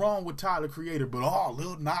nothing wrong with Tyler, Creator, but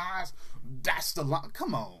Lil Nas, that's the line.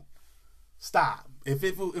 Come on, stop. If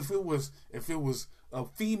it was a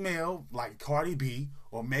female like Cardi B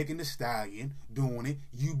or Megan Thee Stallion doing it,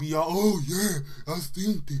 you be all, oh yeah, I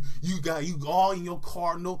think that you all in your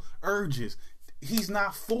cardinal urges. He's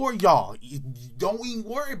not for y'all. Don't even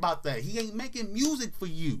worry about that. He ain't making music for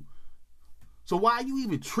you. So why are you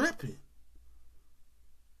even tripping?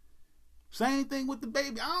 Same thing with the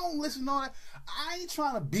baby. I don't listen to all that. I ain't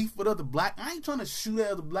trying to beef with other black. I ain't trying to shoot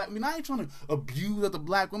at other black women. I ain't trying to abuse other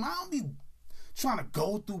black women. I don't be trying to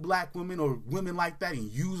go through black women or women like that and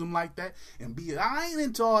use them like that and be. I ain't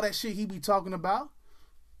into all that shit he be talking about.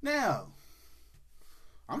 Now,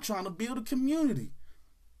 I'm trying to build a community.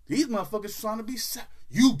 These motherfuckers trying to be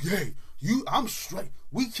you gay. I'm straight.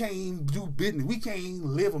 We can't even do business. We can't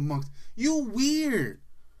even live amongst you. Weird.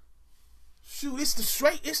 Shoot, it's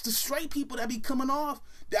the straight people that be coming off.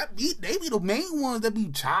 They be the main ones that be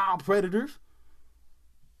child predators.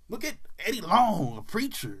 Look at Eddie Long, a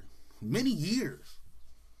preacher, many years.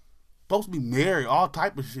 Supposed to be married, all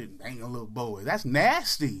type of shit, banging little boys. That's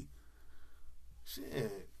nasty.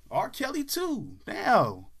 Shit. R. Kelly too.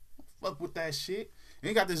 Damn. Fuck with that shit. And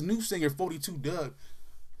he got this new singer, 42 Doug,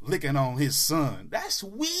 licking on his son. That's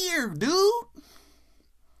weird, dude.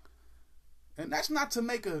 And that's not to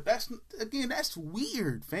make that's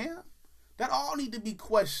weird, fam. That all need to be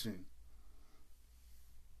questioned.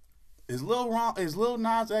 Is Lil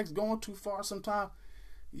Nas X going too far sometimes?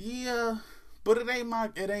 Yeah, but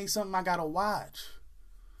it ain't something I gotta watch.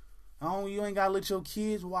 You ain't gotta let your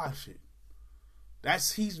kids watch it.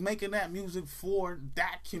 He's making that music for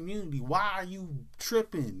that community. Why are you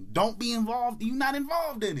tripping? Don't be involved. You're not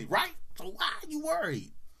involved in it, right? So why are you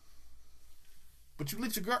worried? But you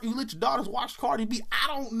let your daughters watch Cardi B. I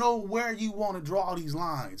don't know where you want to draw these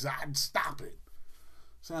lines. I'd stop it.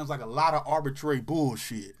 Sounds like a lot of arbitrary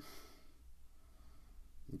bullshit.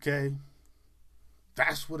 Okay?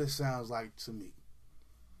 That's what it sounds like to me.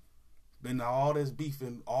 Been all this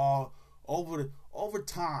beefing all over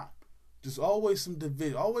time. Just always some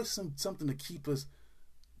division, always something to keep us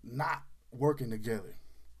not working together.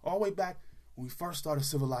 All the way back when we first started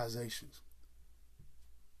civilizations,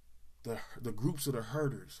 the groups of the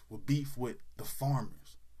herders would beef with the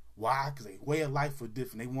farmers. Why? Because their way of life was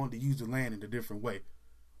different. They wanted to use the land in a different way.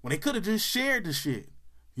 When they could have just shared the shit.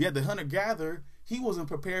 You had the hunter-gatherer. He wasn't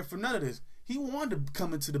prepared for none of this. He wanted to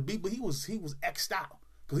come into the beat, but he was X'd out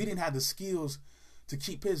because he didn't have the skills to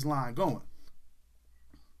keep his line going.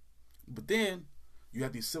 But then you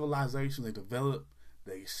have these civilizations. They develop,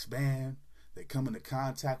 they expand, they come into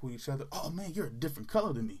contact with each other. Oh man, you're a different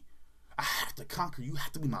color than me. I have to conquer you. You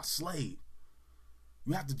have to be my slave.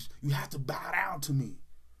 You have to bow down to me.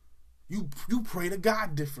 You pray to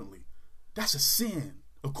God differently. That's a sin,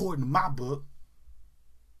 according to my book.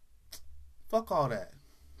 Fuck all that.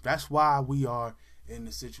 That's why we are in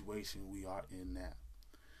the situation we are in now.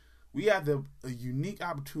 We have a unique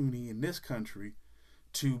opportunity in this country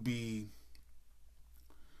to be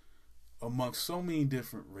amongst so many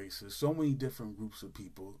different races, so many different groups of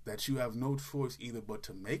people, that you have no choice either but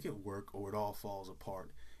to make it work or it all falls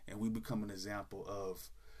apart. And we become an example of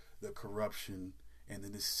the corruption and the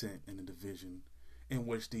dissent and the division in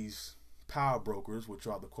which these power brokers, which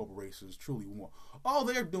are the corporations, truly want. All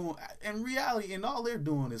they're doing, in reality, and all they're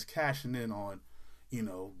doing is cashing in on,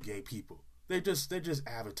 gay people. They're just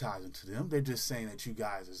advertising to them. They're just saying that you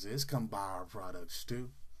guys exist. Come buy our products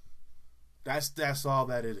too. That's all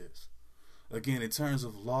that it is. Again, in terms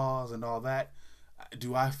of laws and all that,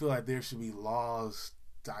 do I feel like there should be laws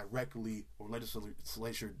directly or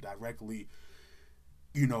legislature directly,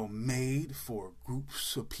 made for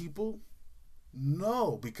groups of people?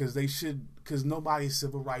 No, because nobody's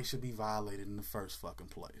civil rights should be violated in the first fucking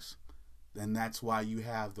place. And that's why you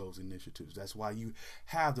have those initiatives. That's why you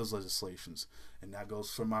have those legislations. And that goes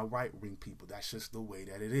for my right-wing people. That's just the way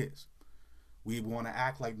that it is. We want to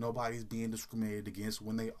act like nobody's being discriminated against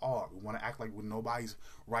when they are. We want to act like when nobody's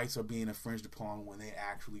rights are being infringed upon when they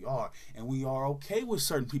actually are. And we are okay with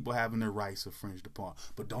certain people having their rights infringed upon.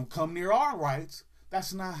 But don't come near our rights.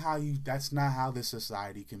 That's not how this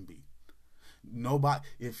society can be. Nobody,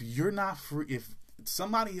 if you're not free, if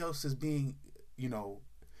somebody else is being,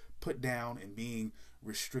 put down and being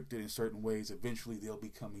restricted in certain ways, eventually they'll be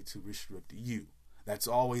coming to restrict you. That's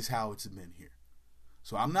always how it's been here.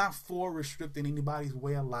 So I'm not for restricting anybody's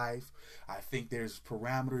way of life. I think there's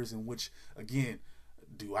parameters in which, again,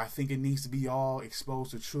 do I think it needs to be all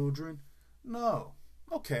exposed to children? No.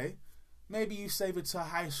 Okay. Maybe you save it to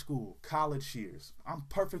high school, college years. I'm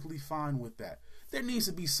perfectly fine with that. There needs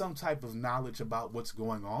to be some type of knowledge about what's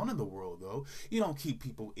going on in the world, though. You don't keep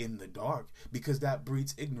people in the dark because that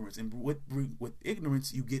breeds ignorance. And with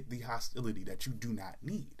ignorance, you get the hostility that you do not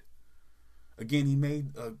need.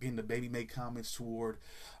 Again, the baby made comments toward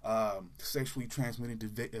sexually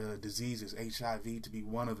transmitted diseases, HIV to be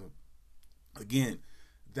one of them. Again,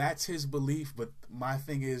 that's his belief, but my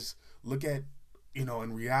thing is, look at,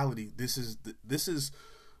 in reality, this is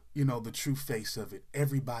the true face of it.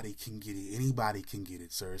 Everybody can get it. Anybody can get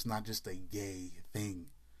it, sir. It's not just a gay thing.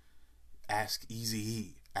 Ask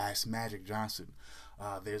Eazy-E. Ask Magic Johnson.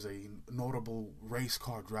 There's a notable race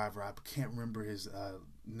car driver. I can't remember his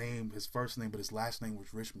name, his first name, but his last name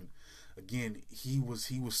was Richmond. Again, he was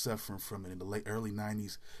suffering from it in the early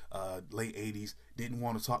 90s, late 80s. Didn't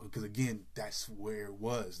want to talk because, again, that's where it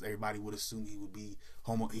was. Everybody would assume he would be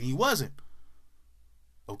homo, and he wasn't.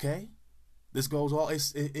 Okay? This goes all.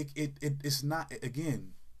 It's not,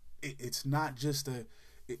 again. It's not just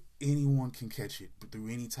anyone can catch it, but through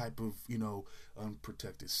any type of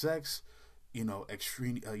unprotected sex,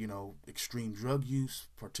 extreme drug use,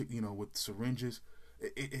 particularly with syringes.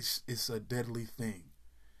 It's a deadly thing,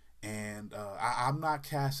 and I'm not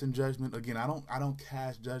casting judgment. Again, I don't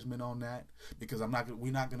cast judgment on that because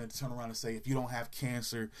we're not gonna turn around and say if you don't have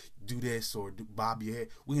cancer, do this or bob your head.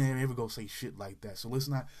 We ain't ever go say shit like that. So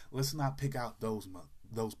let's not pick out those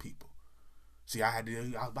people. See, I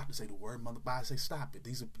was about to say the word mother, but I say stop it.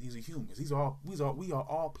 These are humans. We are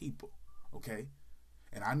all people. Okay.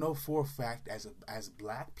 And I know for a fact, as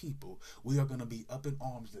black people, we are going to be up in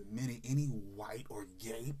arms the minute any white or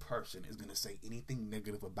gay person is going to say anything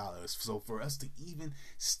negative about us. So for us to even,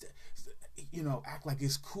 act like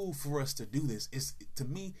it's cool for us to do this, to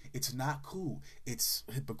me, it's not cool. It's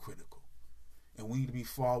hypocritical. And we need to be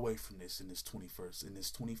far away from this in this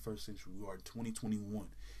 21st century. We are in 2021.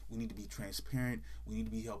 We need to be transparent. We need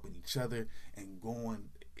to be helping each other and going,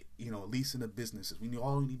 at least in the businesses. We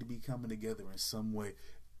all need to be coming together in some way.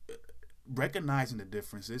 recognizing the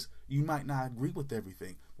differences. You might not agree with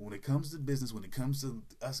everything, but when it comes to business, when it comes to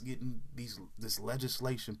us getting this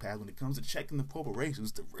legislation passed, when it comes to checking the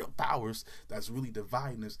corporations, the real powers that's really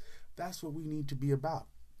dividing us, that's what we need to be about.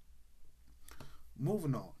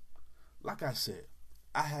 Moving on, like I said,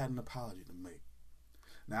 I had an apology to make.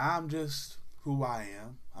 Now, I'm just who I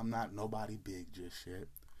am. I'm not nobody big just yet.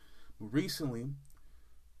 But recently,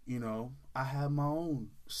 I had my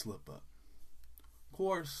own slip up. Of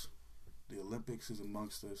course, the Olympics is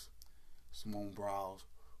amongst us. Simone Biles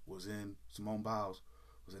was in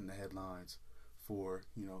the headlines for,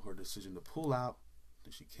 her decision to pull out.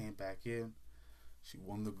 Then she came back in. She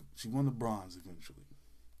won the bronze eventually.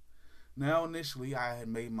 Now, initially, I had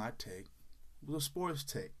made my take. It was a sports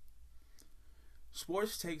take.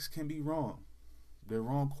 Sports takes can be wrong. They're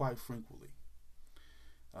wrong quite frequently.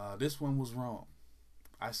 This one was wrong.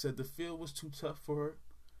 I said the field was too tough for her.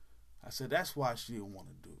 I said that's why she didn't want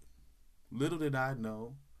to do it. Little did I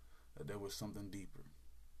know that there was something deeper.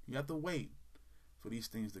 You have to wait for these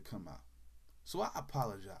things to come out. So I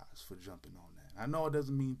apologize for jumping on that. I know it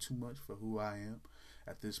doesn't mean too much for who I am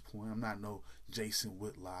at this point. I'm not no Jason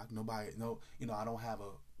Whitlock. I don't have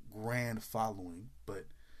a grand following, but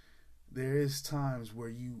there is times where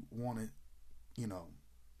you want to,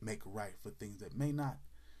 make right for things that may not,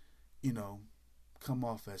 come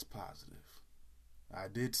off as positive. I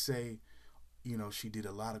did say, she did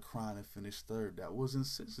a lot of crying and finished third. That was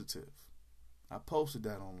insensitive. I posted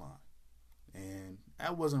that online. And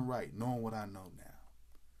that wasn't right, knowing what I know now.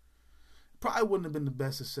 Probably wouldn't have been the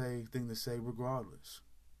best thing to say regardless.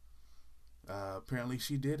 Apparently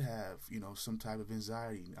she did have, some type of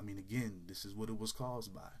anxiety. I mean, again, this is what it was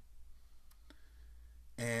caused by.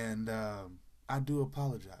 And I do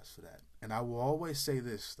apologize for that. And I will always say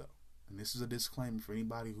this, though. And this is a disclaimer for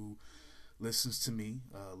anybody who listens to me,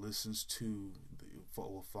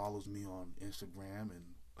 follows me on Instagram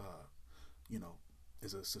and,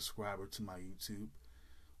 is a subscriber to my YouTube.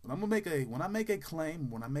 When I make a claim,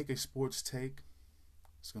 when I make a sports take,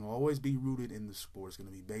 it's going to always be rooted in the sport. It's going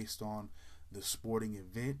to be based on the sporting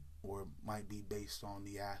event, or it might be based on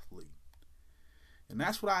the athlete. And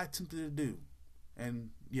that's what I attempted to do. And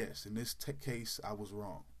yes, in this case, I was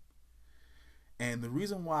wrong. And the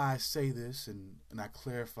reason why I say this, and I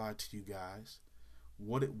clarify to you guys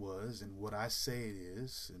what it was and what I say it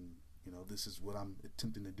is, and this is what I'm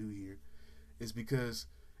attempting to do here, is because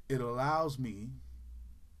it allows me,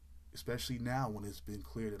 especially now when it's been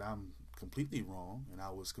clear that I'm completely wrong and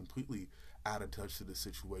I was completely out of touch to the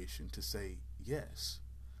situation, to say yes.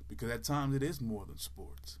 Because at times it is more than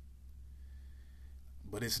sports.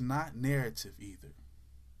 But it's not narrative either.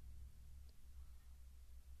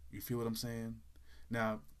 You feel what I'm saying?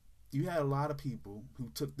 Now, you had a lot of people who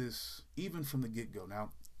took this even from the get-go.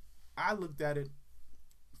 Now, I looked at it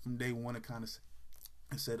from day one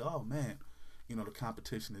and said, oh man, the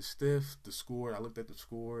competition is stiff. I looked at the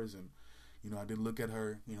scores, and I did look at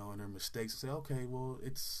her, and her mistakes, and say, okay, well,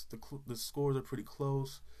 it's the scores are pretty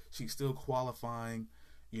close. She's still qualifying.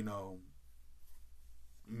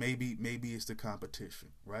 Maybe it's the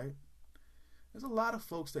competition, right? There's a lot of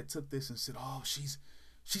folks that took this and said, oh, she's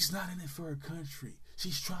not in it for her country.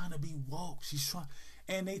 She's trying to be woke.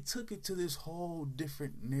 And they took it to this whole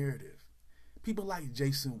different narrative. People like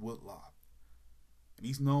Jason Whitlock. And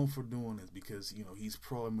he's known for doing this because, he's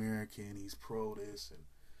pro-American, he's pro this, and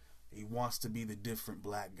he wants to be the different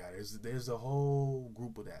black guy. There's a whole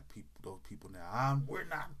group of those people now. We're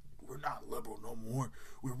not liberal no more.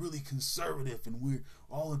 We're really conservative, and we're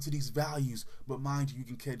all into these values. But mind you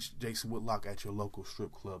can catch Jason Whitlock at your local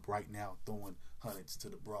strip club right now throwing hundreds to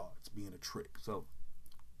the broads, being a trick. So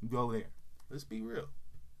go there. Let's be real.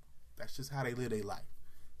 That's just how they live their life.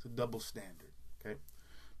 It's a double standard, okay?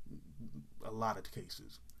 A lot of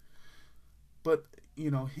cases. But,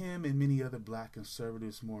 him and many other black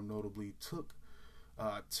conservatives, more notably, took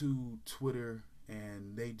to Twitter,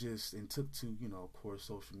 and they took to, of course,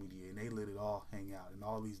 social media, and they let it all hang out in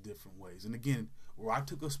all these different ways. And again, where I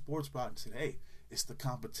took a sports spot and said, hey, it's the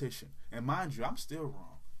competition. And mind you, I'm still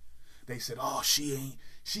wrong. They said, oh, she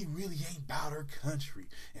really ain't about her country,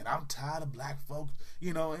 and I'm tired of black folks,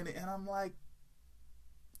 and I'm like,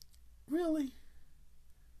 really?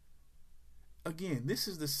 Again, this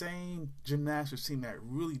is the same gymnastics team that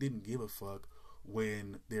really didn't give a fuck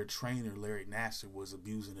when their trainer, Larry Nassar, was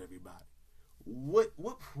abusing everybody.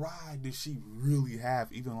 What pride does she really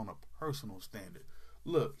have, even on a personal standard?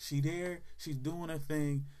 Look, she's doing her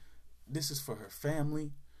thing. This is for her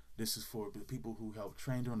family. This is for the people who helped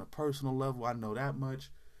train her on a personal level. I know that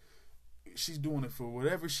much. She's doing it for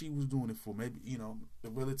whatever she was doing it for. Maybe, the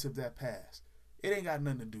relative that passed. It ain't got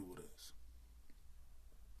nothing to do with us.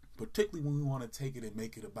 particularly when we want to take it and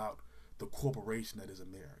make it about the corporation that is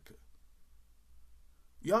America.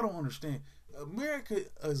 Y'all don't understand. America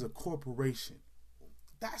is a corporation.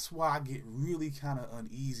 That's why I get really kind of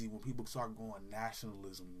uneasy when people start going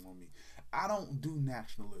nationalism on me. I don't do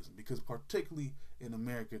nationalism because particularly in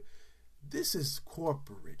America, this is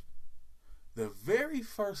corporate. The very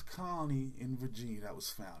first colony in Virginia that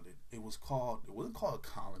was founded, it wasn't called a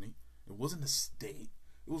colony. It wasn't a state.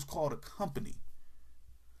 It was called a company.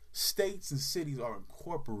 States and cities are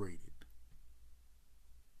incorporated.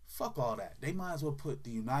 Fuck all that. They might as well put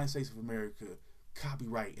the United States of America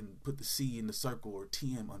copyright and put the C in the circle or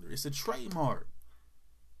TM under. It's a trademark.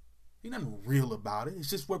 Ain't nothing real about it. It's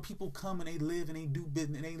just where people come and they live and they do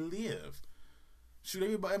business and they live. Shoot,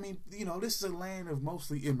 everybody. I mean, this is a land of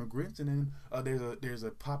mostly immigrants, and then there's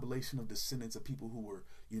a population of descendants of people who were,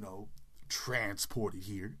 transported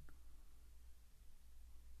here.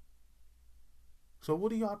 So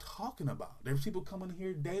what are y'all talking about? There's people coming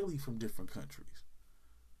here daily from different countries.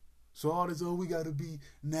 So all this, we got to be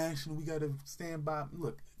national, we got to stand by.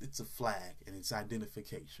 Look, it's a flag and it's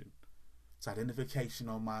identification. It's identification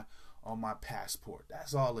on my passport.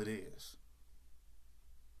 That's all it is.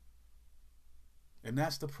 And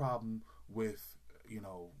that's the problem with,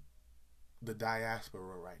 the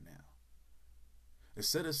diaspora right now.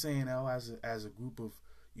 Instead of saying, as a group of,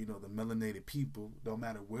 the melanated people, no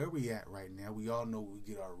matter where we at right now, we all know where we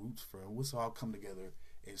get our roots from. Let's all come together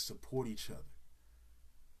and support each other.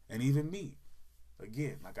 And even me,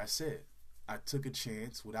 again, like I said, I took a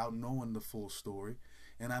chance without knowing the full story,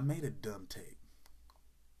 and I made a dumb take.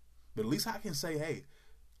 But at least I can say, hey,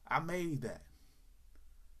 I made that.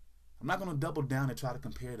 I'm not going to double down and try to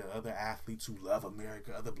compare to other athletes who love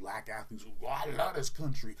America, other black athletes who, I love this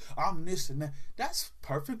country, I'm this and that. That's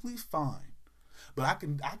perfectly fine. But I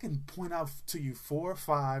can point out to you 4 or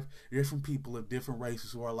 5 different people of different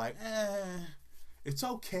races who are like, it's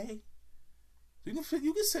okay. You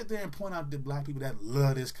can sit there and point out the black people that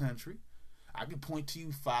love this country. I can point to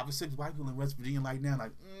you 5 or 6 white people in West Virginia like now,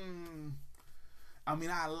 like, I mean,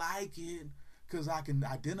 I like it because I can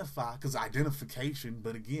identify, because identification,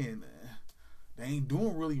 but again, they ain't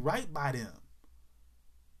doing really right by them.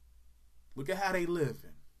 Look at how they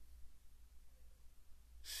living.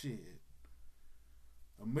 Shit.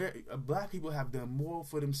 Black people have done more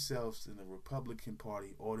for themselves than the Republican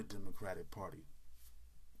Party or the Democratic Party.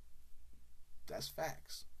 That's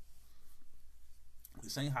facts.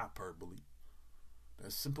 This ain't hyperbole.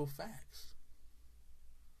 That's simple facts.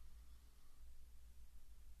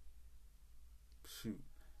 Shoot.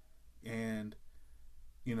 And,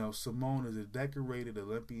 Simone is a decorated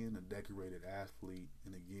Olympian, a decorated athlete.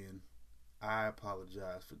 And again, I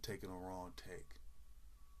apologize for taking a wrong take.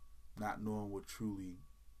 Not knowing what truly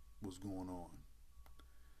was going on.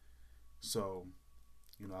 So,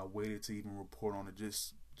 I waited to even report on it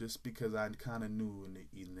just because I kind of knew in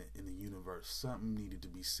the universe something needed to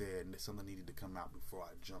be said and something needed to come out before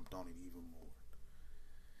I jumped on it even more.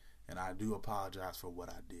 And I do apologize for what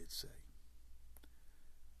I did say.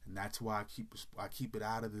 And that's why I keep it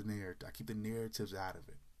out of the narrative. I keep the narratives out of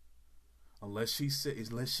it. Unless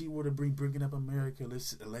she were to bringing up America,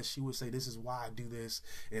 unless she would say this is why I do this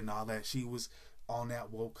and all that. She was on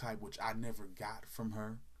that woke hype, which I never got from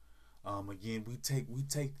her. Again, we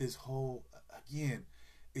take this whole, again,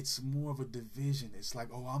 it's more of a division. It's like,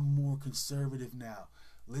 I'm more conservative now.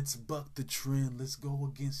 Let's buck the trend. Let's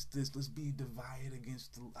go against this. Let's be divided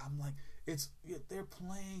against I'm like, they're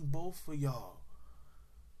playing both for y'all.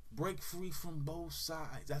 Break free from both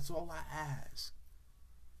sides. That's all I ask.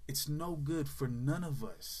 It's no good for none of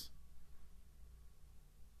us.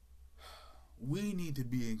 We need to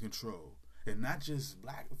be in control. And not just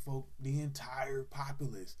black folk, the entire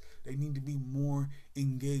populace. They need to be more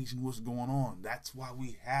engaged in what's going on. That's why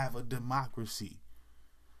we have a democracy.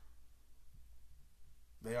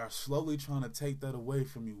 They are slowly trying to take that away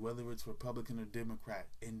from you, whether it's Republican or Democrat,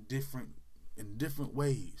 in different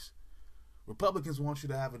ways. Republicans want you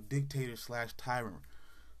to have a dictator/tyrant.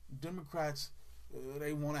 Democrats,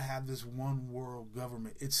 they want to have this one world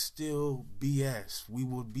government. It's still BS. We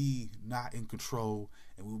will be not in control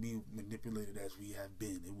and we'll be manipulated as we have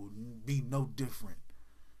been. It will be no different.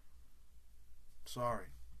 Sorry.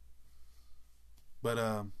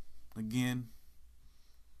 But again,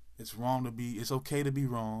 it's okay to be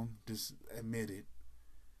wrong. Just admit it.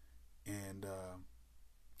 And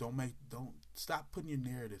don't stop putting your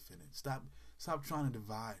narrative in it. Stop trying to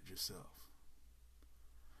divide yourself.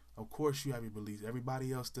 Of course you have your beliefs.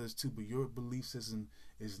 Everybody else does too, but your belief system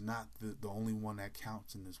is not the only one that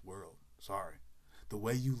counts in this world. Sorry. The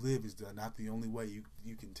way you live is not the only way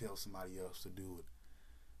you can tell somebody else to do it.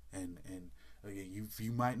 And Again,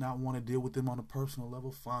 you might not want to deal with them on a personal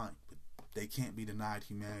level, fine. But they can't be denied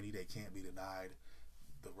humanity. They can't be denied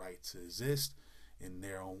the right to exist in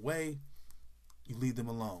their own way. You leave them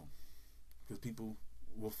alone, because people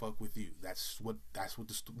will fuck with you. That's what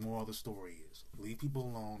the moral of the story is. Leave people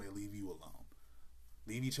alone, they leave you alone.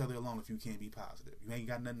 Leave each other alone if you can't be positive. You ain't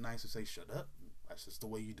got nothing nice to say, shut up. That's just the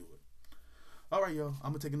way you do it. All right, y'all.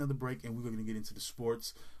 I'm going to take another break, and we're going to get into the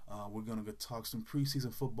sports. We're going to talk some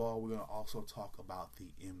preseason football. We're going to also talk about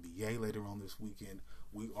the NBA later on this weekend.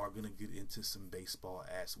 We are going to get into some baseball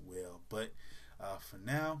as well. But for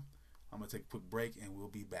now, I'm going to take a quick break, and we'll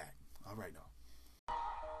be back. All right, y'all.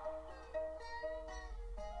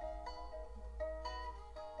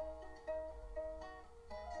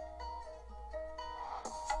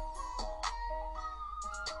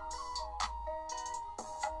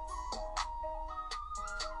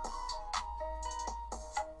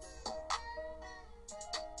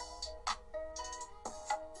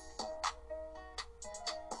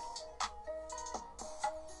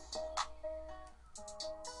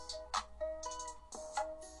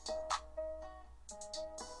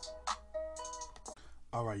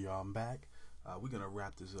 All right, y'all, I'm back. We're going to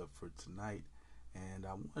wrap this up for tonight. And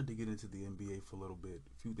I wanted to get into the NBA for a little bit.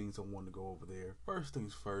 A few things I wanted to go over there. First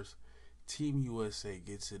things first, Team USA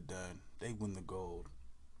gets it done. They win the gold.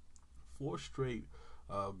 4 straight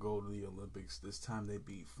gold to the Olympics. This time they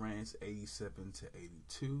beat France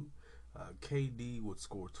 87-82. KD would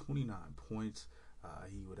score 29 points.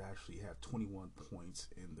 He would actually have 21 points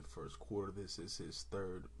in the first quarter. This is his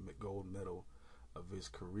 3rd gold medal of his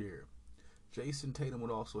career. Jason Tatum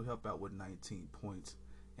would also help out with 19 points.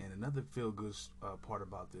 And another feel-good part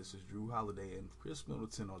about this is Jrue Holiday and Chris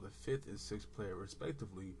Middleton are the 5th and 6th player,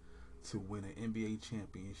 respectively, to win an NBA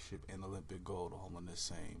championship and Olympic gold all in the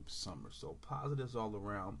same summer. So positives all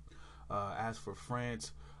around. As for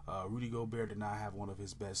France, Rudy Gobert did not have one of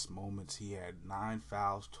his best moments. He had 9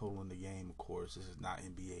 fouls total in the game. Of course, this is not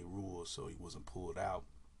NBA rules, so he wasn't pulled out.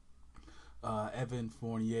 Evan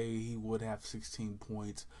Fournier, he would have 16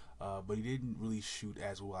 points, but he didn't really shoot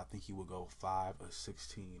as well. I think he would go 5 or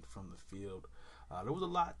 16 from the field. There was a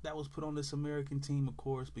lot that was put on this American team, of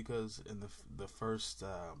course, because in the first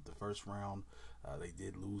round, they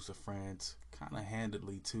did lose to France, kind of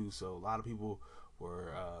handedly too. So a lot of people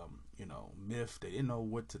were, miffed. They didn't know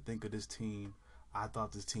what to think of this team. I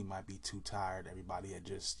thought this team might be too tired. Everybody had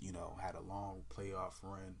just, had a long playoff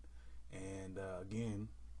run, and again,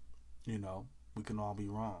 we can all be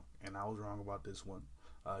wrong, and I was wrong about this one.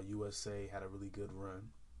 USA had a really good run,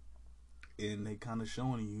 and they kind of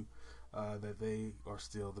showing you that they are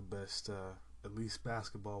still the best, at least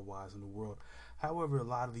basketball-wise, in the world. However, a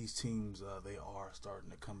lot of these teams, they are starting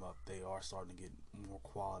to come up. They are starting to get more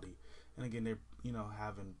quality, and again, they're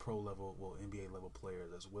having pro-level, NBA-level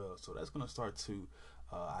players as well. So that's going to start to,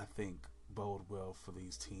 I think, bode well for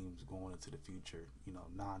these teams going into the future,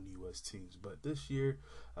 non-U.S. teams. But this year,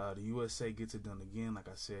 the USA gets it done again. Like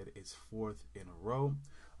I said, it's 4th in a row.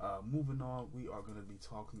 Moving on, we are going to be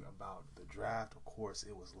talking about the draft. Of course,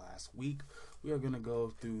 it was last week. We are going to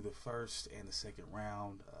go through the first and the second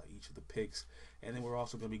round, each of the picks, and then we're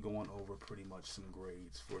also going to be going over pretty much some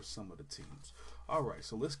grades for some of the teams. All right,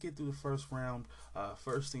 so let's get through the first round.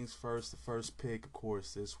 First things first, the first pick, of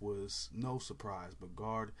course, this was no surprise, but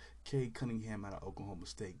guard Cade Cunningham out of Oklahoma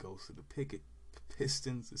State goes to the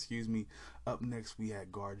Pistons. Up next, we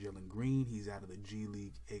had guard Jalen Green. He's out of the G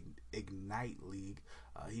League Ignite League.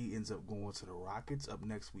 He ends up going to the Rockets. Up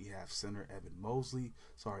next, we have center Evan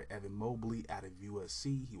Mobley out of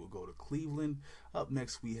USC. He will go to Cleveland. Up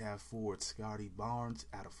next, we have forward Scotty Barnes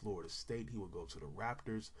out of Florida State. He will go to the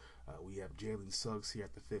Raptors. We have Jalen Suggs here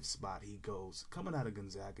at the 5th spot. He goes, coming out of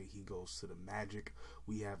Gonzaga, he goes to the Magic.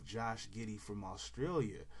 We have Josh Giddey from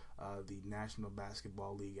Australia, the National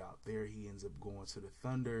Basketball League out there. He ends up going to the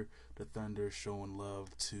Thunder. The Thunder showing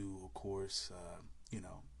love to, of course,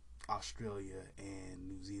 Australia and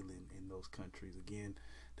New Zealand in those countries. Again,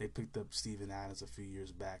 they picked up Steven Adams a few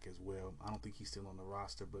years back as well. I don't think he's still on the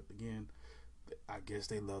roster, but again, I guess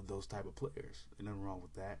they love those type of players. There's nothing wrong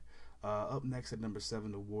with that. Up next at number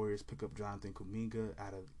 7, the Warriors pick up Jonathan Kuminga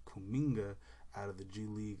out of the G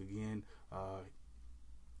League again.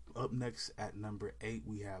 Up next at number 8,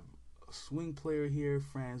 we have a swing player here,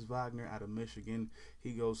 Franz Wagner out of Michigan.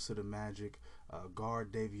 He goes to the Magic.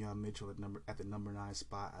 Guard Davion Mitchell at the number 9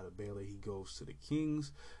 spot out of Baylor. He goes to the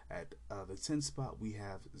Kings. At the 10th spot, we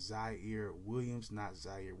have Zaire Williams, not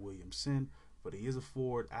Zaire Williamson, but he is a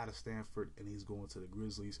forward out of Stanford, and he's going to the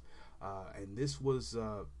Grizzlies. And this was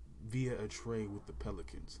via a trade with the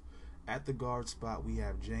Pelicans. At the guard spot, we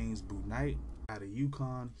have James Bouknight out of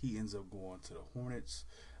UConn. He ends up going to the Hornets.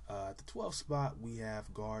 At the 12th spot, we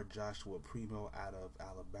have guard Joshua Primo out of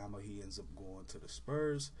Alabama. He ends up going to the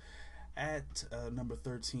Spurs. At number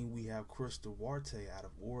 13, we have Chris Duarte out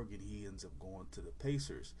of Oregon. He ends up going to the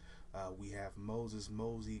Pacers. We have Moses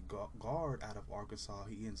Mosey, guard out of Arkansas.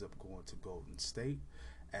 He ends up going to Golden State.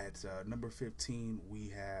 At number 15, we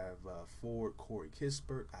have forward Corey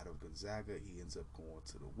Kispert out of Gonzaga. He ends up going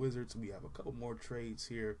to the Wizards. We have a couple more trades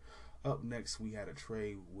here. Up next, we had a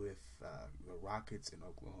trade with the Rockets in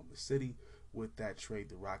Oklahoma City. With that trade,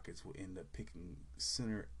 the Rockets will end up picking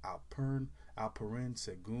center Alperen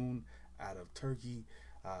Sengun out of Turkey.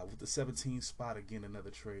 With the 17th spot, again, another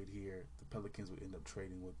trade here. The Pelicans will end up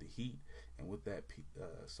trading with the Heat. And with that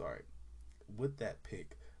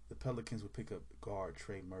pick, the Pelicans will pick up guard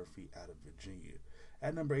Trey Murphy out of Virginia.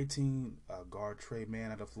 At number 18, guard Trey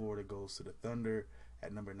Mann out of Florida goes to the Thunder.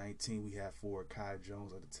 At number 19, we have forward Kai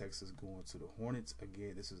Jones out of Texas going to the Hornets.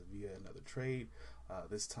 Again, this is via another trade,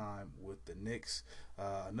 this time with the Knicks.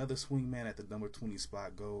 Another swingman at the number 20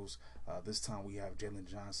 spot goes. This time we have Jalen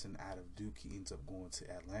Johnson out of Duke. He ends up going to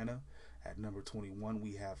Atlanta. At number 21,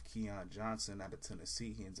 we have Keon Johnson out of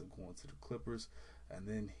Tennessee. He ends up going to the Clippers. And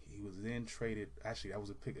then he was then traded. Actually, that was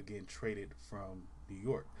a pick again traded from New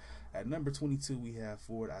York. At number 22, we have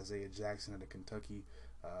forward Isaiah Jackson out of Kentucky.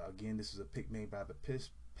 Again, this is a pick made by the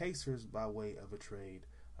Pacers by way of a trade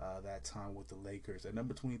that time with the Lakers. At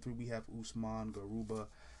number 23, we have Usman Garuba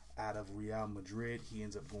out of Real Madrid. He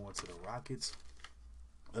ends up going to the Rockets.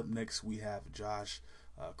 Up next, we have Josh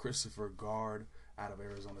Christopher, guard out of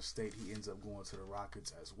Arizona State. He ends up going to the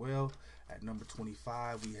Rockets as well. At number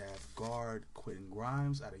 25, we have guard Quentin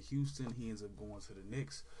Grimes out of Houston. He ends up going to the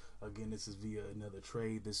Knicks. Again, this is via another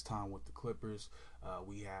trade, this time with the Clippers.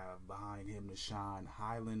 We have behind him Nashawn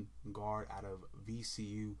Highland, guard out of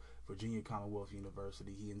VCU, Virginia Commonwealth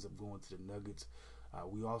University. He ends up going to the Nuggets.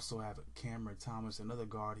 We also have Cameron Thomas, another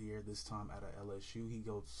guard here, this time out of LSU. He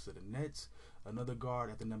goes to the Nets. Another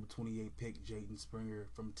guard at the number 28 pick, Jaden Springer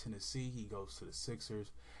from Tennessee. He goes to the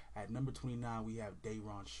Sixers. At number 29, we have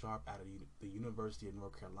Day'Ron Sharpe out of the University of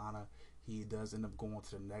North Carolina. He does end up going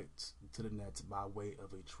to the Nets by way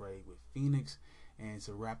of a trade with Phoenix. And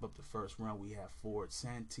to wrap up the first round, we have forward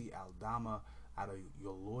Santi Aldama out of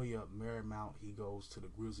Loyola Marymount. He goes to the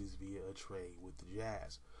Grizzlies via a trade with the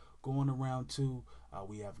Jazz. Going to round two,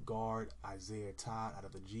 we have guard Isaiah Todd out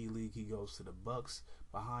of the G League. He goes to the Bucks.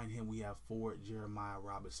 Behind him, we have forward Jeremiah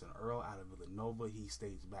Robinson Earl out of Villanova. He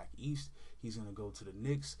stays back east. He's going to go to the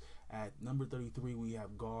Knicks. At number 33, we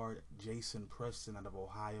have guard Jason Preston out of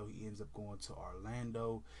Ohio. He ends up going to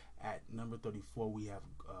Orlando. At number 34, we have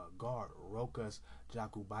guard Rokas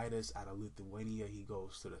Jokubaitis out of Lithuania. He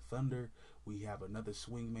goes to the Thunder. We have another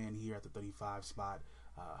swingman here at the 35 spot.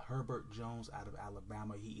 Herbert Jones out of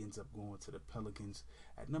Alabama. He ends up going to the Pelicans.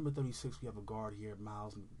 At number 36, we have a guard here,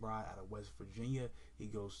 Miles McBride out of West Virginia. He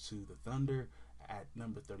goes to the Thunder. At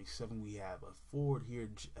number 37, we have a forward here,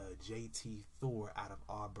 JT Thor out of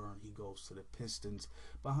Auburn. He goes to the Pistons.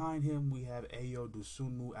 Behind him, we have Ayo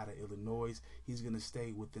Dosunmu out of Illinois. He's going to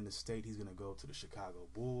stay within the state. He's going to go to the Chicago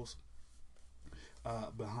Bulls.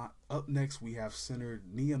 Up next, we have center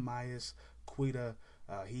Nehemias Queta.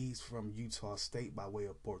 He's from Utah State by way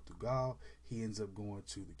of Portugal. He ends up going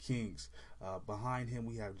to the Kings. Behind him,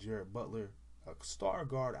 we have Jared Butler, a star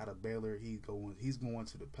guard out of Baylor. He's going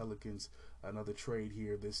to the Pelicans. Another trade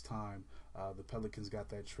here this time. The Pelicans got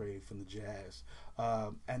that trade from the Jazz.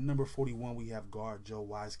 At number 41, we have guard Joe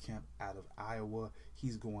Wieskamp out of Iowa.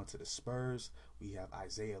 He's going to the Spurs. We have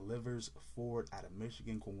Isaiah Livers, forward out of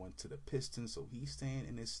Michigan, going to the Pistons. So he's staying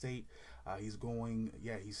in his state. He's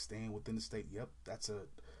staying within the state. Yep, that's I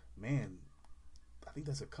think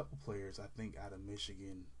that's a couple players, I think, out of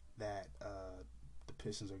Michigan that the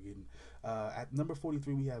Pistons are getting. At number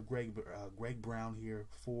 43, we have Greg Brown here,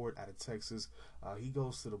 forward out of Texas. He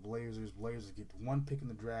goes to the Blazers. Blazers get one pick in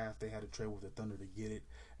the draft. They had to trade with the Thunder to get it.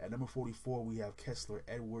 At number 44, we have Kessler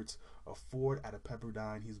Edwards, a forward out of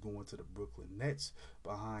Pepperdine. He's going to the Brooklyn Nets.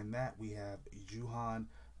 Behind that, we have Juhan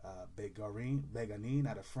Beganin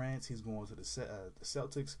out of France. He's going to the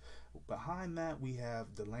Celtics. Behind that, we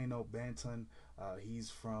have Delano Banton.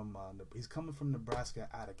 He's coming from Nebraska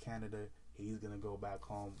out of Canada. He's going to go back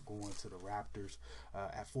home, going to the Raptors.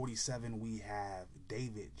 At 47, we have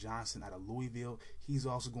David Johnson out of Louisville. He's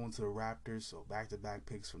also going to the Raptors, so back-to-back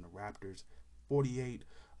picks from the Raptors. 48,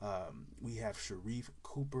 we have Sharif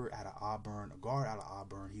Cooper out of Auburn, a guard out of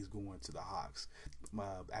Auburn. He's going to the Hawks.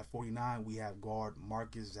 At 49, we have guard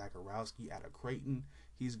Marcus Zachorowski out of Creighton.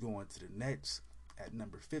 He's going to the Nets. At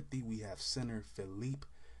number 50, we have center Filip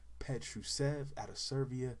Petrusev out of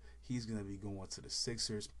Serbia. He's going to be going to the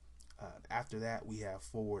Sixers. After that, we have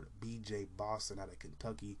forward B.J. Boston out of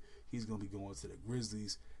Kentucky. He's going to be going to the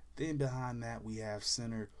Grizzlies. Then behind that, we have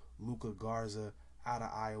center Luka Garza out of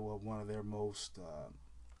Iowa, one of their most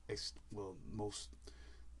most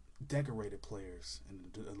decorated players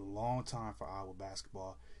in a long time for Iowa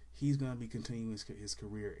basketball. He's going to be continuing his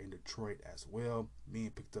career in Detroit as well,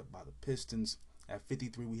 being picked up by the Pistons. At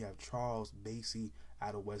 53, we have Charles Bassey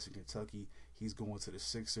out of Western Kentucky. He's going to the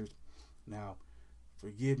Sixers. Now,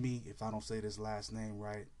 forgive me if I don't say this last name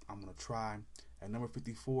right. I'm going to try. At number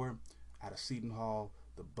 54, out of Seton Hall,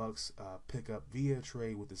 the Bucks pick up via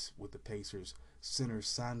trade with the Pacers center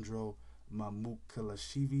Sandro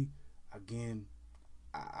Mamukelashvili. Again,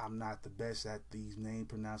 I'm not the best at these name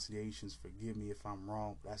pronunciations. Forgive me if I'm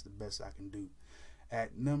wrong. That's the best I can do.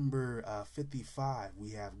 At number 55,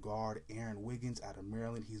 we have guard Aaron Wiggins out of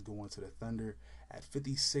Maryland. He's going to the Thunder. At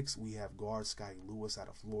 56, we have guard Sky Lewis out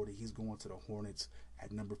of Florida. He's going to the Hornets.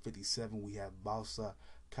 At number 57, we have Balsa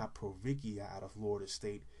Kaprovikia out of Florida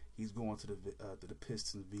State. He's going to the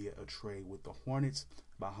Pistons via a trade with the Hornets.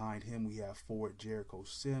 Behind him, we have forward Jericho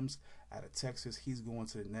Sims out of Texas. He's going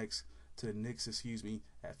to the Knicks.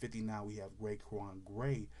 At 59, we have Raekwon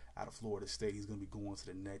Gray out of Florida State. He's going to be going to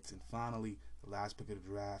the Nets. And finally, the last pick of the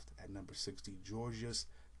draft at number 60, Georgios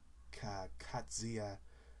Katzia.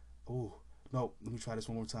 Oh, no, let me try this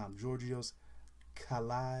one more time. Georgios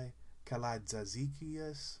Kalaitzakis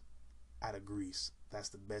out of Greece. That's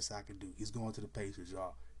the best I can do. He's going to the Pacers,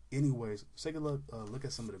 y'all. Anyways, let's take a look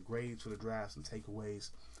at some of the grades for the drafts and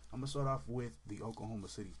takeaways. I'm going to start off with the Oklahoma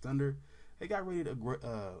City Thunder. They got rated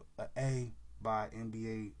a A by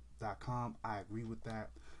NBA.com. I agree with that.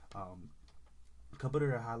 A couple of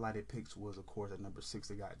their highlighted picks was, of course, at number 6,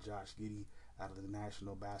 they got Josh Giddey out of the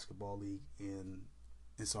National Basketball League in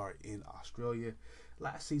Australia.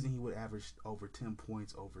 Last season, he would average over 10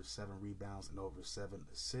 points, over 7 rebounds, and over 7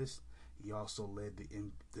 assists. He also led the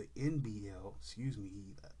NBL.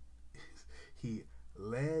 He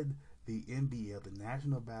led the NBL, the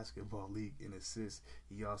National Basketball League, in assists.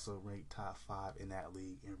 He also ranked top 5 in that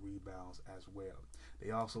league in rebounds as well. They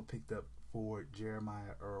also picked up forward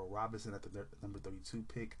Jeremiah Earl Robinson at the number 32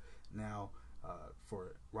 pick. Now,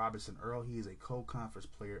 for Robinson Earl, he is a co-conference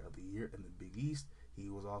player of the year in the Big East. He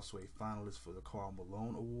was also a finalist for the Karl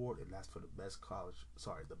Malone Award, and that's for the best power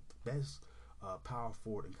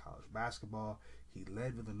forward in college basketball. He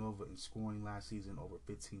led Villanova in scoring last season, over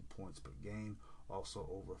 15 points per game, also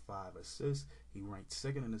over 5 assists. He ranked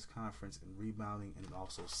 2nd in his conference in rebounding and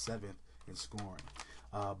also 7th in scoring.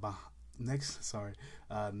 Next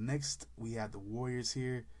we have the Warriors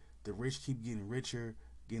here. The rich keep getting richer.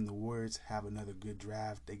 Again, the Warriors have another good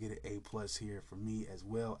draft. They get an A+ here for me, as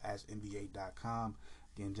well as NBA.com.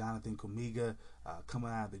 Again, Jonathan Kuminga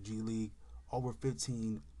coming out of the G League, over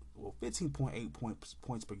 15.8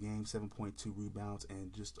 points per game, 7.2 rebounds,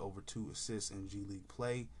 and just over 2 assists in G League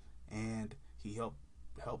play. And he helped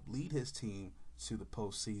lead his team to the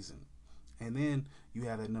postseason. And then you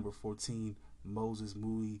have at number 14, Moses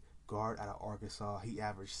Moody, guard out of Arkansas. He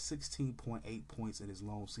averaged 16.8 points in his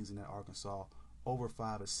lone season at Arkansas, over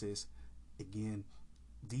 5 assists. Again,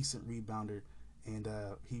 decent rebounder. And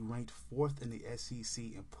he ranked 4th in the SEC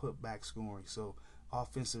in putback scoring. So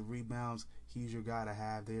offensive rebounds, he's your guy to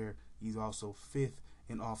have there. He's also 5th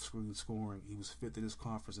in off-screen scoring. He was 5th in his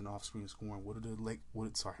conference in off-screen scoring. What do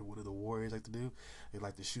the Warriors like to do? They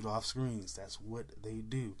like to shoot off screens. That's what they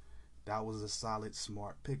do. That was a solid,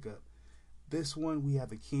 smart pickup. This one, we have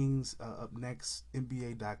the Kings up next.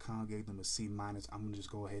 NBA.com gave them a C-. I'm going to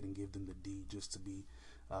just go ahead and give them the D just to be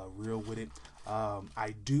real with it.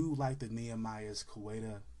 I do like the Nehemias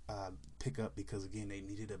Queta pickup because, again, they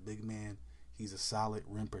needed a big man. He's a solid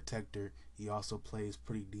rim protector. He also plays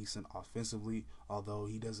pretty decent offensively, although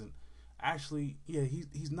he doesn't actually,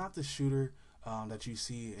 he's not the shooter that you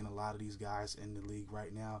see in a lot of these guys in the league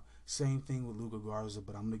right now. Same thing with Luka Garza,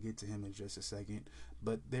 but I'm going to get to him in just a second.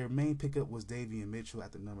 But their main pickup was Davion Mitchell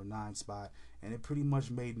at the number 9 spot, and it pretty much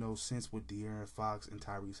made no sense with De'Aaron Fox and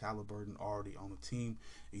Tyrese Halliburton already on the team.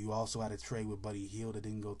 You also had a trade with Buddy Hield that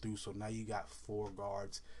didn't go through, so now you got 4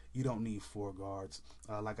 guards. You don't need 4 guards.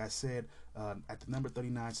 Like I said, at the number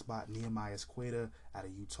 39 spot, Nehemias Queta out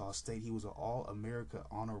of Utah State. He was an All-America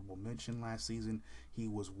honorable mention last season. He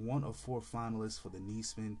was one of 4 finalists for the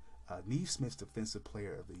Neesmith Defensive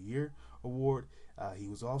Player of the Year award.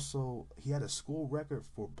 He had a school record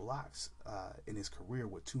for blocks in his career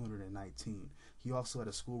with 219. He also had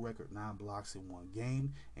a school record 9 blocks in one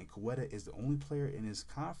game, and Quetta is the only player in his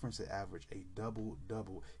conference that averaged a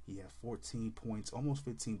double-double. He had 14 points, almost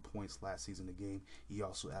 15 points last season in the game. He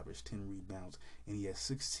also averaged 10 rebounds, and he had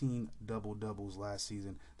 16 double-doubles last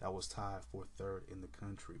season. That was tied for third in the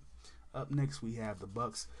country. Up next, we have the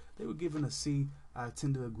Bucks. They were given a C. I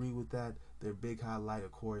tend to agree with that. Their big highlight,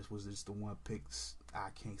 of course, was just the one pick. I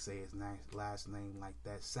can't say his last name like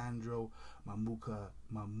that. Sandro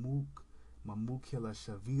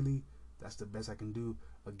Mamukelashvili. That's the best I can do.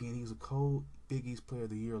 Again, he's a cold Big East Player of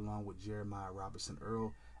the Year along with Jeremiah Robinson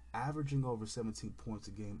Earl, averaging over 17 points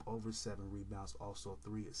a game, over 7 rebounds, also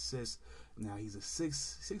 3 assists. Now he's a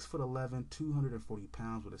 6'11", 240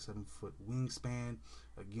 pounds with a 7-foot wingspan.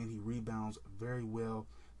 Again, he rebounds very well.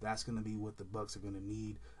 That's going to be what the Bucks are going to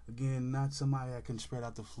need. Again, not somebody that can spread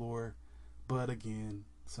out the floor, but again,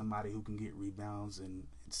 somebody who can get rebounds and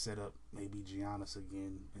set up maybe Giannis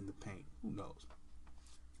again in the paint. Who knows?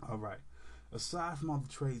 All right. Aside from all the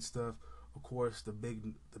trade stuff, of course, the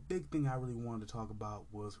big thing I really wanted to talk about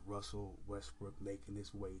was Russell Westbrook making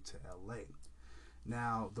his way to LA.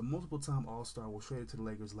 Now, the multiple-time All-Star was traded to the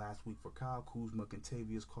Lakers last week for Kyle Kuzma,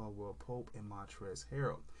 Kentavious Caldwell-Pope, and Montrezl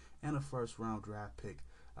Harrell, and a first-round draft pick.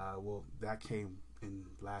 That came in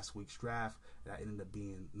last week's draft. That ended up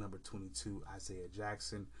being number 22, Isaiah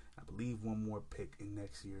Jackson. I believe one more pick in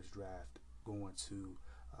next year's draft going to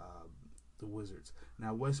the Wizards.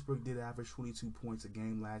 Now, Westbrook did average 22 points a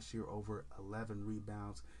game last year, over 11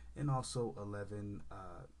 rebounds, and also 11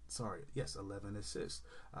 assists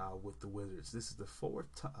with the Wizards. This is the fourth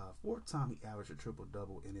time he averaged a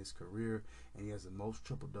triple-double in his career, and he has the most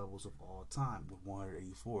triple-doubles of all time with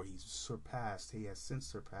 184. He has since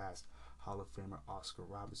surpassed Hall of Famer Oscar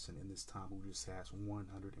Robertson in this time, who just has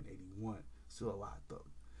 181. Still a lot, though.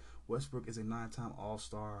 Westbrook is a 9-time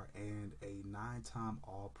All-Star and a 9-time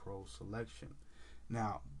All-Pro selection.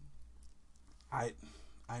 Now, I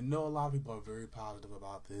know a lot of people are very positive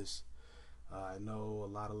about this. I know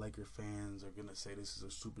a lot of Laker fans are going to say this is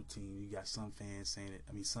a super team. You got some fans saying it.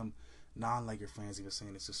 I mean, some non-Laker fans even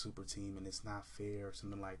saying it's a super team and it's not fair or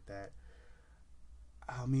something like that.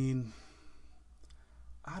 I mean,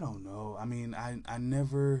 I don't know. I mean, I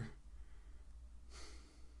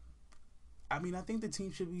think the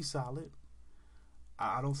team should be solid.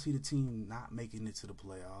 I don't see the team not making it to the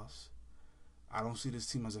playoffs. I don't see this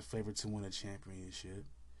team as a favorite to win a championship.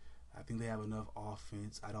 I think they have enough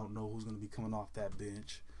offense. I don't know who's going to be coming off that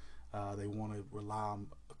bench. They want to rely on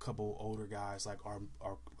a couple older guys like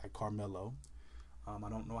Carmelo. I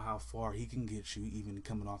don't know how far he can get you, even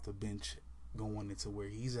coming off the bench, going into where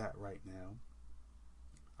he's at right now.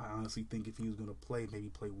 I honestly think if he was going to play, maybe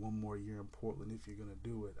play one more year in Portland if you're going to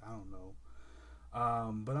do it. I don't know.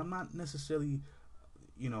 But I'm not necessarily,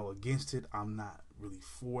 against it. I'm not really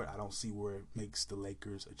for it. I don't see where it makes the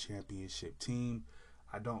Lakers a championship team.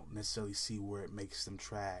 I don't necessarily see where it makes them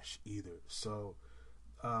trash either. So,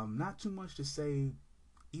 not too much to say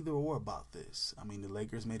either or about this. I mean, the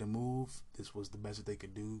Lakers made a move. This was the best that they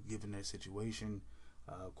could do given their situation.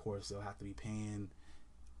 Of course, they'll have to be paying,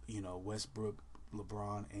 Westbrook,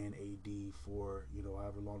 LeBron, and AD for,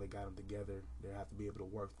 however long they got them together. They'll have to be able to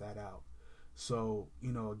work that out. So,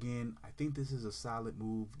 again, I think this is a solid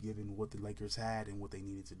move given what the Lakers had and what they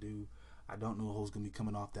needed to do. I don't know who's going to be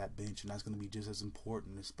coming off that bench, and that's going to be just as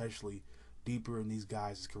important, especially deeper in these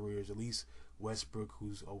guys' careers. At least Westbrook,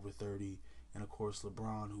 who's over 30, and of course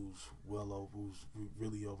LeBron, who's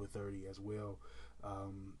really over 30 as well.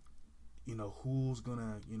 Who's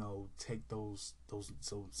gonna take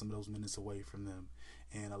some of those minutes away from them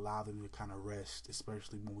and allow them to kind of rest,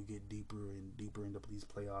 especially when we get deeper and deeper into these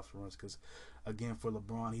playoffs runs. Because again, for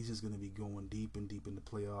LeBron, he's just going to be going deep and deep in the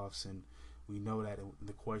playoffs, and we know that.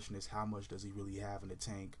 The question is, how much does he really have in the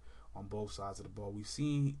tank on both sides of the ball? We've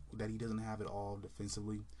seen that he doesn't have it all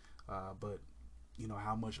defensively, but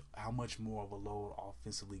how much more of a load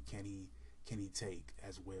offensively can he take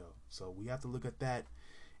as well? So we have to look at that.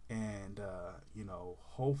 And,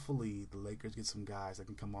 hopefully the Lakers get some guys that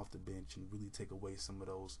can come off the bench and really take away some of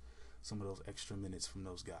those extra minutes from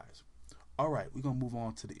those guys. All right, we're going to move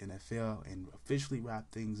on to the NFL and officially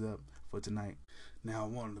wrap things up for tonight. Now,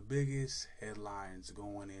 one of the biggest headlines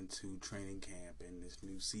going into training camp in this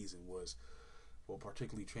new season was what's going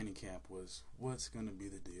to be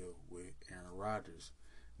the deal with Aaron Rodgers.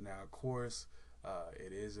 Now, of course,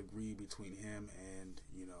 it is agreed between him and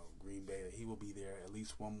Green Bay that he will be there at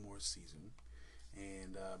least one more season,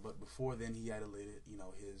 and but before then he had to let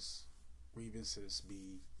his grievances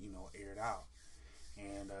be aired out,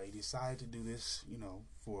 And he decided to do this,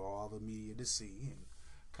 for all the media to see and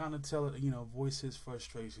kind of tell it, voice his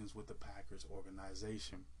frustrations with the Packers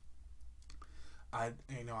organization. I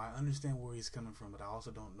understand where he's coming from, but I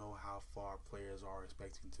also don't know how far players are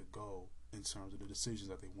expecting to go in terms of the decisions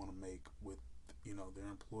that they want to make with, their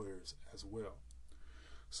employers as well.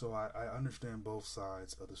 So I understand both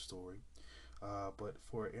sides of the story. But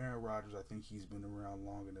for Aaron Rodgers, I think he's been around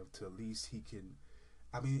long enough to at least he can.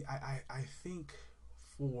 I think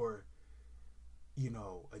for,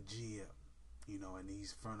 a GM, and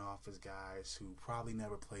these front office guys who probably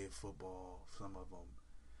never played football, some of them,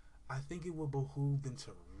 I think it will behoove them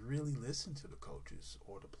to really listen to the coaches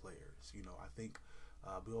or the players. I think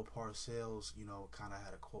Bill Parcells, kind of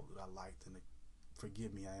had a quote that I liked, and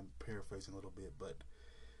forgive me, I am paraphrasing a little bit, but,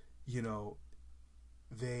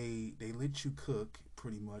 they let you cook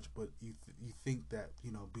pretty much, but you think that,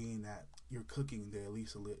 being that you're cooking, they at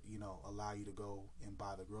least, allow you to go and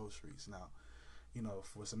buy the groceries. Now,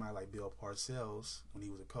 for somebody like Bill Parcells, when he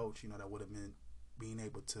was a coach, that would have meant being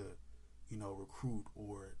able to, recruit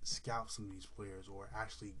or scout some of these players, or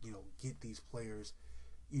actually, get these players,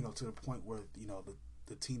 to the point where,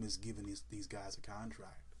 the team is giving these guys a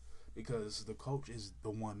contract. Because the coach is the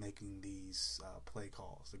one making these play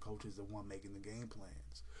calls. The coach is the one making the game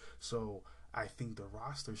plans. So I think the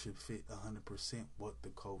roster should fit 100% what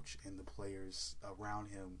the coach and the players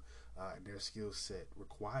around him and their skill set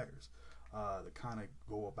requires. To kind of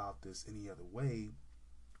go about this any other way,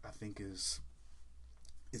 I think it's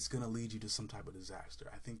going to lead you to some type of disaster.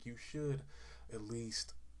 I think you should at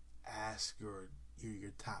least ask your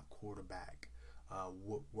top quarterback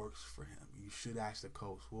what works for him. You should ask the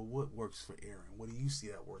coach, well, what works for Aaron? What do you see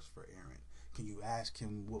that works for Aaron? Can you ask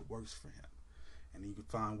him what works for him? And you can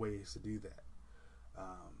find ways to do that.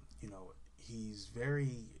 He's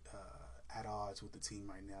very at odds with the team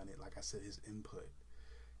right now, and like I said, his input.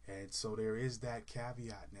 And so there is that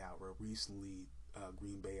caveat now where recently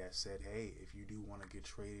Green Bay has said, hey, if you do want to get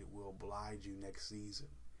traded, we'll oblige you next season.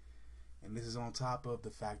 And this is on top of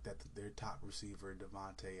the fact that their top receiver,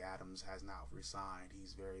 Davante Adams, has now resigned.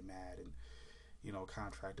 He's very mad, and,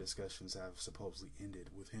 contract discussions have supposedly ended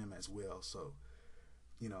with him as well. So,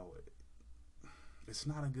 it's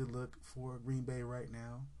not a good look for Green Bay right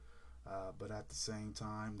now. But at the same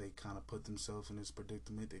time, they kind of put themselves in this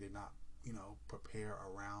predicament. They did not, prepare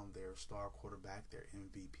around their star quarterback, their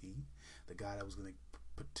MVP, the guy that was going to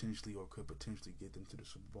potentially or could potentially get them to the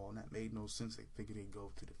Super Bowl, and that made no sense. They figured they'd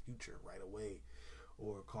go to the future right away,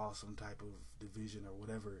 or cause some type of division or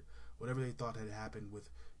whatever they thought had happened with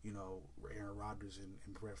Aaron Rodgers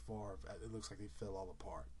and Brett Favre. It looks like they fell all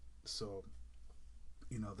apart. So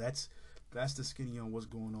that's the skinny on what's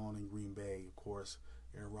going on in Green Bay. Of course,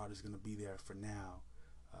 Aaron Rodgers is going to be there for now,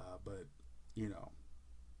 but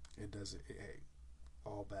it doesn't. Hey,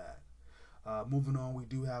 all bad. Moving on, we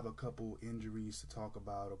do have a couple injuries to talk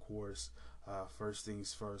about, of course. First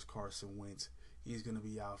things first, Carson Wentz. He's going to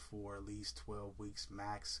be out for at least 12 weeks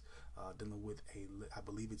max, dealing with I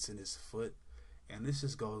believe it's in his foot. And this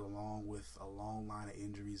just goes along with a long line of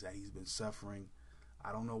injuries that he's been suffering.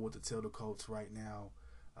 I don't know what to tell the Colts right now.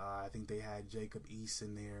 I think they had Jacob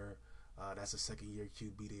Eason there. That's a second-year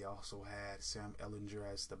QB. They also had Sam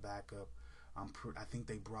Ehlinger as the backup. I think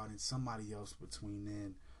they brought in somebody else between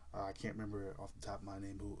then. I can't remember off the top of my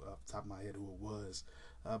head who it was,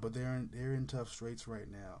 but they're in tough straits right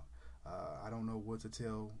now. I don't know what to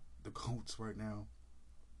tell the Colts right now,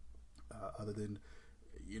 other than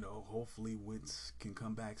hopefully Wentz can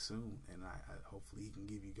come back soon, and hopefully he can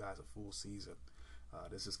give you guys a full season.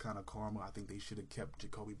 This is kind of karma. I think they should have kept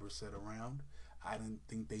Jacoby Brissett around. I didn't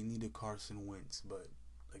think they needed Carson Wentz, but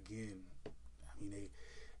again,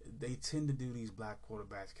 they tend to do these black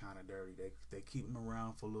quarterbacks kind of dirty. They keep them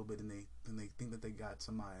around for a little bit, and they think that they got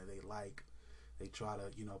somebody they like. They try to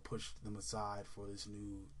push them aside for this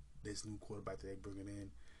new quarterback that they're bringing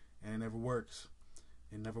in, and it never works.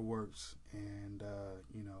 It never works. And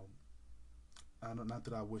not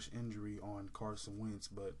that I wish injury on Carson Wentz,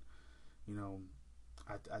 but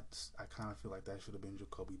I kind of feel like that should have been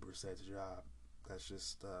Jacoby Brissett's job. That's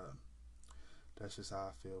just how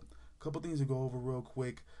I feel. Couple things to go over real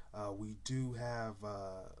quick. We do have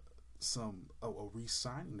a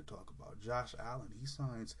re-signing to talk about. Josh Allen, he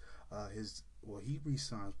signs he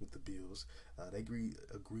re-signs with the Bills. They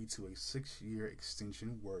agreed to a 6-year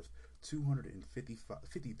extension worth $53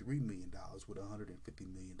 million with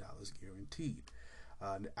 $150 million guaranteed.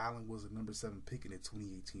 Allen was the number 7 pick in the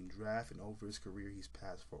 2018 draft, and over his career, he's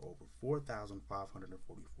passed for over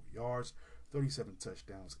 4,544 yards, 37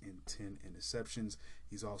 touchdowns and 10 interceptions.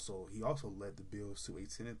 He also led the Bills to a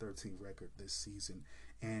 10-13 record this season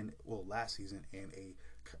last season and a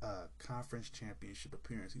conference championship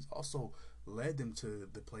appearance. He's also led them to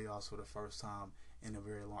the playoffs for the first time in a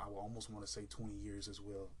very long, I would almost want to say 20 years as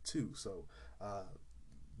well too. So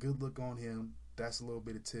good look on him. That's a little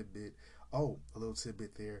bit of tidbit. Oh, a little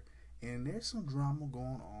tidbit there. And there's some drama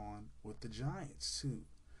going on with the Giants too.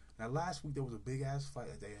 Now last week there was a big ass fight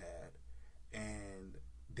that they had, and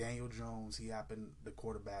Daniel Jones, the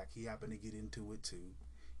quarterback, he happened to get into it too.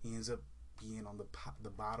 He ends up being on the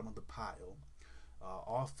bottom of the pile.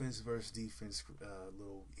 Offense versus defense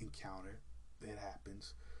little encounter that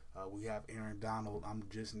happens. We have Aaron Donald. I'm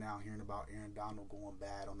just now hearing about Aaron Donald going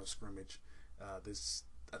bad on the scrimmage this,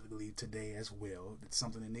 I believe, today as well. It's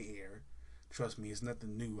something in the air. Trust me, it's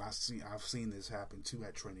nothing new. I've seen this happen too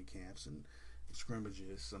at training camps and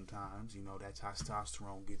scrimmages sometimes. You know, that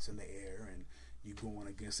testosterone gets in the air and you going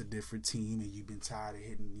against a different team and you've been tired of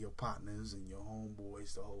hitting your partners and your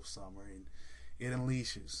homeboys the whole summer, and it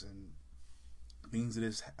unleashes and things that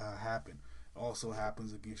has happen. It also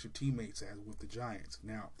happens against your teammates, as with the Giants.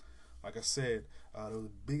 Now, like I said, there was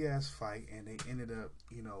a big ass fight and they ended up,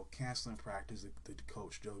 canceling practice, the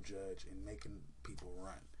coach Joe Judge, and making people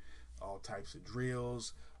run. All types of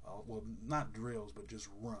drills, well, not drills, but just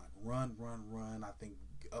run. I think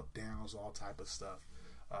up, downs, all type of stuff,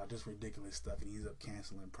 just ridiculous stuff. And he ends up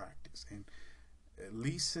canceling practice. And at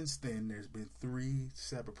least since then, there's been 3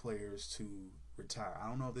 separate players to retire. I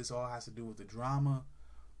don't know if this all has to do with the drama,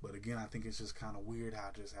 but again, I think it's just kind of weird how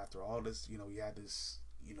just after all this, you had this,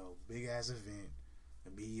 big ass event. The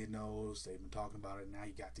media knows, they've been talking about it. Now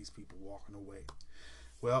you got these people walking away.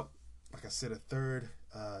 Well, like I said, a third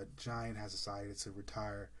Giant has decided to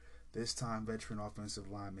retire. This time, veteran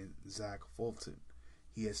offensive lineman Zach Fulton.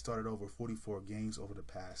 He has started over 44 games over the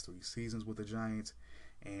past 3 seasons with the Giants.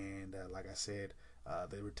 And like I said,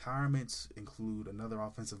 the retirements include another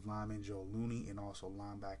offensive lineman, Joe Looney, and also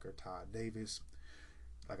linebacker Todd Davis.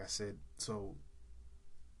 Like I said, so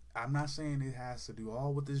I'm not saying it has to do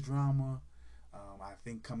all with this drama. I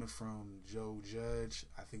think coming from Joe Judge,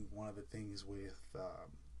 I think one of the things with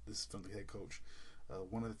this is from the head coach.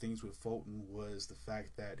 One of the things with Fulton was the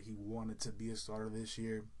fact that he wanted to be a starter this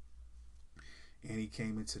year, and he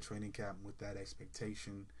came into training camp with that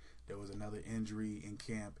expectation. There was another injury in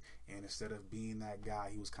camp, and instead of being that guy,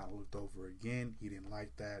 he was kind of looked over again. He didn't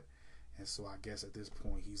like that, and so I guess at this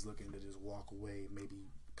point he's looking to just walk away, maybe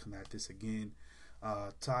come at this again.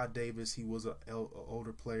 Todd Davis, he was an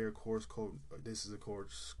older player, course code. This is a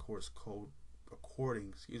course code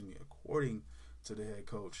according to the head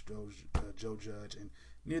coach, Joe Judge, and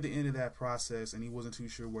near the end of that process, and he wasn't too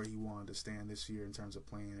sure where he wanted to stand this year in terms of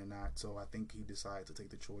playing or not, so I think he decided to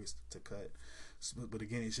take the choice to cut. But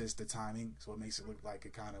again, it's just the timing, so it makes it look like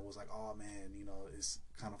it kind of was like, oh man, it's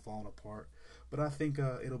kind of falling apart. But I think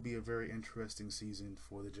it'll be a very interesting season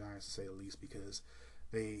for the Giants, to say the least, because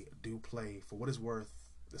they do play, for what it's worth,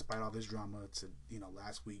 despite all this drama,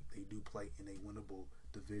 last week, they do play in a winnable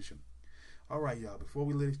division. All right, y'all. Before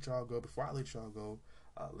I let y'all go,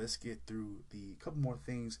 let's get through the couple more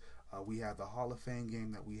things. We have the Hall of Fame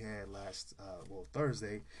game that we had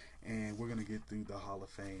Thursday, and we're gonna get through the Hall of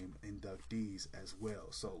Fame inductees as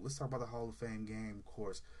well. So let's talk about the Hall of Fame game. Of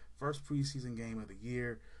course, first preseason game of the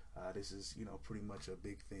year. This is pretty much a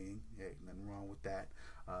big thing. Hey, nothing wrong with that.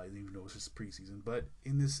 Even though it's just preseason, but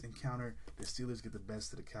in this encounter, the Steelers get the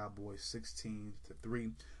best of the Cowboys,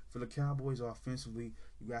 16-3. For the Cowboys offensively,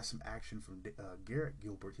 you got some action from Garrett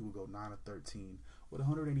Gilbert. He will go 9-13 with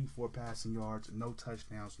 184 passing yards, no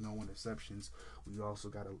touchdowns, no interceptions. We also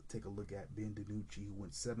got to take a look at Ben DiNucci, who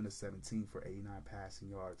went 7-17 for 89 passing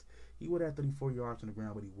yards. He would have 34 yards on the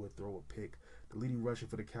ground, but he would throw a pick. The leading rusher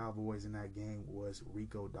for the Cowboys in that game was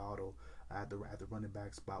Rico Dowdle at the running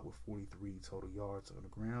back spot with 43 total yards on the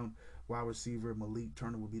ground. Wide receiver Malik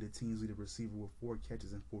Turner would be the team's leading receiver with 4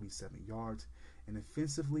 catches and 47 yards. And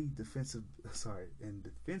defensively,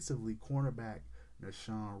 cornerback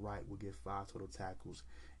Nashawn Wright will get 5 total tackles,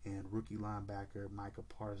 and rookie linebacker Micah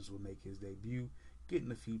Parsons will make his debut,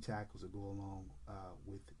 getting a few tackles to go along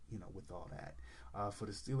with all that. For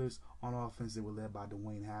the Steelers, on offense, they were led by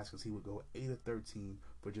Dwayne Haskins. He would go 8-13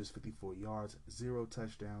 for just 54 yards, 0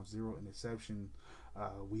 touchdowns, 0 interception.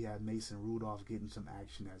 We have Mason Rudolph getting some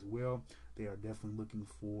action as well. They are definitely looking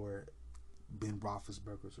for Ben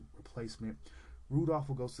Roethlisberger's replacement. Rudolph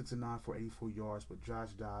will go 6-9 for 84 yards, but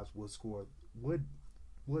Josh Dobbs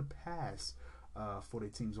would pass for the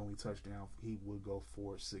team's only touchdown. He would go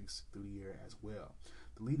 4-6 through the air as well.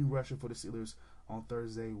 The leading rusher for the Steelers on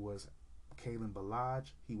Thursday was Kalen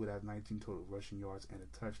Ballage. He would have 19 total rushing yards and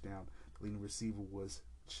a touchdown. Leading receiver was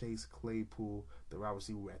Chase Claypool. The wide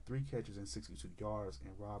receiver had 3 catches and 62 yards,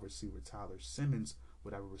 and wide receiver Tyler Simmons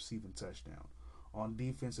would have a receiving touchdown. On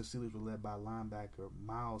defense, the Steelers were led by linebacker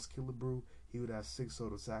Miles Killebrew. He would have 6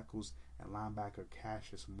 total tackles, and linebacker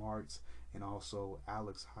Cassius Marsh and also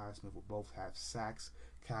Alex Highsmith would both have sacks.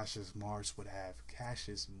 Cassius Marsh would have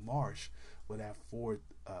 4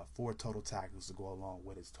 total tackles to go along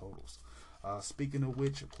with his totals. Speaking of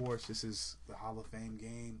which, of course, this is the Hall of Fame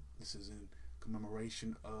game. This is in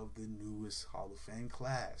commemoration of the newest Hall of Fame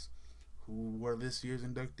class. Who were this year's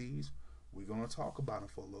inductees? We're going to talk about them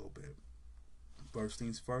for a little bit. First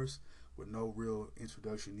things first, with no real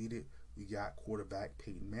introduction needed, we got quarterback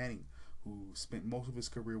Peyton Manning, who spent most of his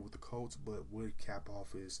career with the Colts, but would cap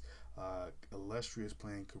off his illustrious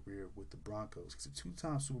playing career with the Broncos. He's a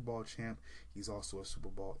 2-time Super Bowl champ. He's also a Super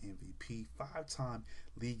Bowl MVP, 5-time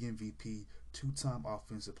league MVP, 2-time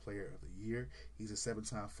Offensive Player of the Year. He's a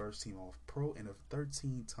 7-time first-team All-Pro and a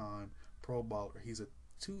 13-time Pro Bowler. He's a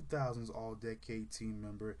 2000s All-Decade team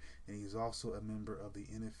member, and he's also a member of the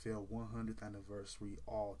NFL 100th Anniversary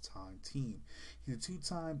All-Time Team. He's a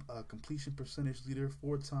 2-time completion percentage leader,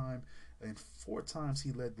 4 times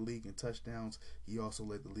he led the league in touchdowns. He also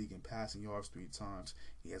led the league in passing yards 3 times.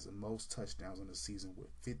 He has the most touchdowns in the season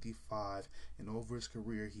with 55, and over his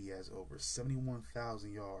career he has over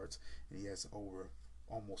 71,000 yards, and he has over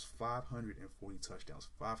almost 540 touchdowns,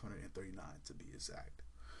 539 to be exact.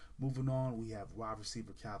 Moving on, we have wide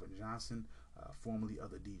receiver Calvin Johnson, formerly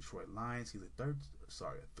of the Detroit Lions. He's a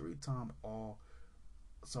 3-time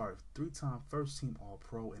first-team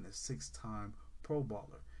All-Pro and a 6-time Pro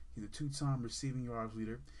Bowler. He's a 2-time receiving yards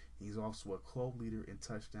leader. He's also a club leader in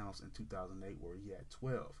touchdowns in 2008, where he had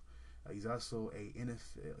 12. He's also the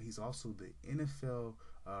NFL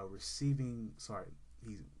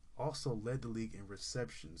He also led the league in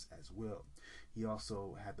receptions as well. He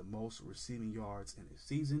also had the most receiving yards in a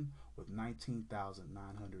season with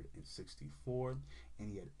 19,964, and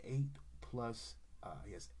he had 8 plus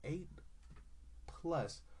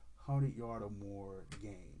 100-yard or more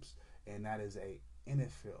games, and that is a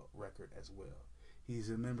NFL record as well.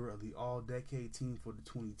 He's a member of the All-Decade team for the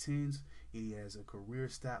 2010s. He has a career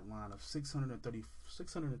stat line of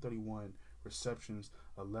 631 receptions,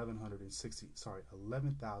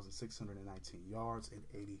 11,619 yards, and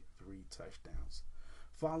 83 touchdowns.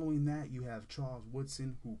 Following that, you have Charles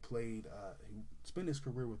Woodson, who spent his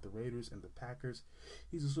career with the Raiders and the Packers.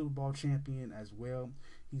 He's a Super Bowl champion as well.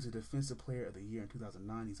 He's a Defensive Player of the Year in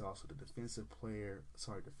 2009. He's also the Defensive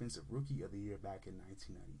Rookie of the Year back in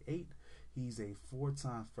 1998. He's a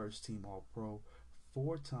 4-time First-Team All-Pro,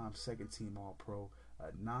 4-time Second-Team All-Pro,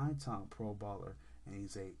 a 9-time Pro Bowler, and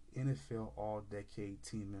he's a NFL All-Decade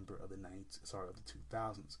team member of the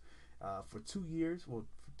 2000s. For 2 years, for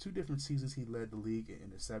 2 different seasons, he led the league in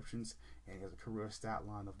interceptions, and he has a career stat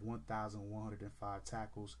line of 1,105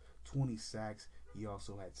 tackles, 20 sacks. He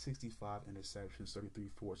also had 65 interceptions, 33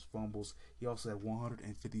 forced fumbles. He also had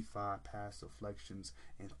 155 pass deflections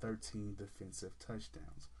and 13 defensive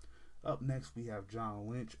touchdowns. Up next, we have John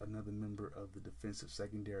Lynch, another member of the defensive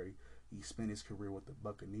secondary. He spent his career with the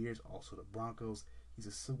Buccaneers, also the Broncos. He's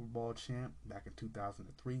a Super Bowl champ back in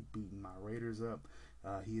 2003, beating my Raiders up.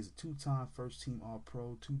 He is a 2-time First-Team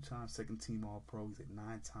All-Pro, 2-time Second-Team All-Pro. He's a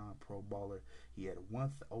 9-time Pro Bowler. He had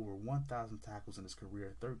over 1,000 tackles in his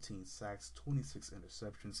career, 13 sacks, 26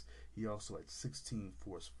 interceptions. He also had 16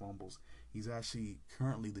 forced fumbles. He's actually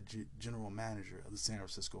currently the general manager of the San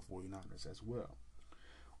Francisco 49ers as well.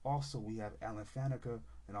 Also, we have Alan Faneca,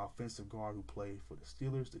 an offensive guard who played for the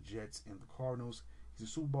Steelers, the Jets, and the Cardinals. He's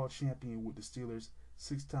a Super Bowl champion with the Steelers,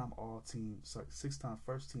 6-time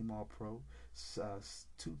First-Team All-Pro,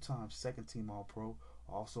 2-time Second-Team All-Pro.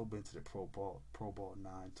 Also been to the Pro Bowl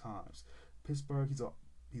 9 times. Pittsburgh,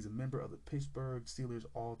 he's a member of the Pittsburgh Steelers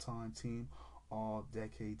All-Time Team,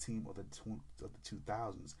 All-Decade team of the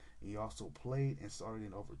 2000s. He also played and started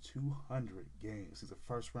in over 200 games. He's a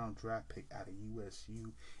first-round draft pick out of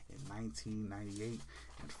USU in 1998.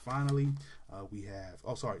 And finally, we have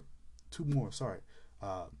two more.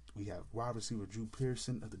 We have wide receiver Drew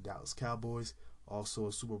Pearson of the Dallas Cowboys, also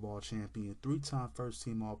a Super Bowl champion, 3-time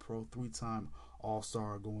First-Team All-Pro, 3-time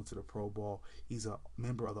All-Star going to the Pro Bowl. He's a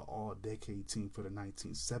member of the All-Decade team for the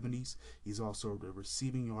 1970s. He's also the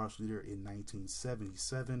receiving yards leader in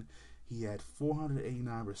 1977. He had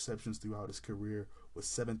 489 receptions throughout his career with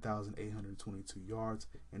 7,822 yards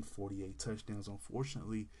and 48 touchdowns.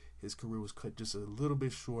 Unfortunately, his career was cut just a little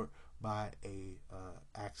bit short by a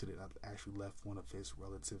accident. I actually left one of his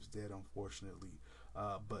relatives dead, unfortunately.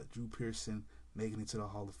 But Drew Pearson making it to the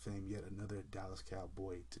Hall of Fame, yet another Dallas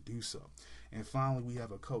Cowboy to do so. And finally, we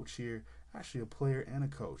have a coach here actually a player and a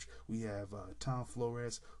coach. We have Tom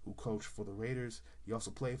Flores, who coached for the Raiders. He also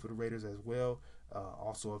played for the Raiders as well.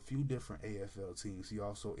 Also a few different AFL teams. He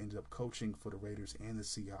also ended up coaching for the Raiders and the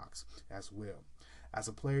Seahawks as well. As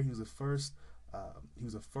a player, he was the first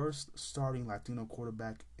starting Latino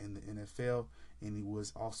quarterback in the NFL, and he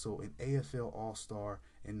was also an AFL All-Star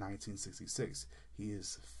in 1966. He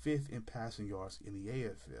is 5th in passing yards in the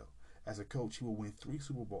AFL. As a coach, he will win 3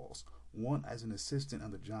 Super Bowls, 1 as an assistant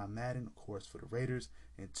under John Madden, of course, for the Raiders,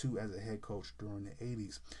 and 2 as a head coach during the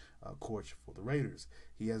 80s, coach for the Raiders.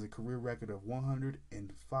 He has a career record of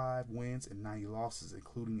 105 wins and 90 losses,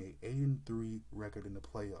 including a 8-3 record in the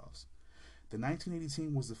playoffs. The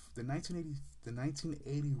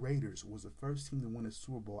 1980 Raiders was the first team to win a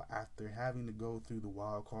Super Bowl after having to go through the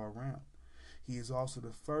wild card round. He is also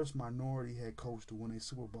the first minority head coach to win a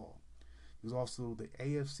Super Bowl. He was also the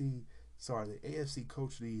AFC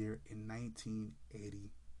Coach of the Year in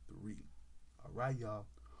 1983. All right, y'all.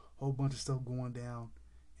 Whole bunch of stuff going down,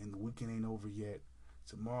 and the weekend ain't over yet.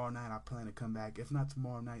 Tomorrow night, I plan to come back. If not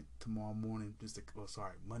tomorrow night, tomorrow morning.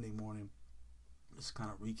 Monday morning. Just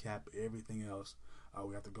kind of recap everything else.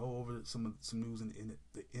 We have to go over some news in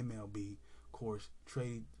the MLB, of course,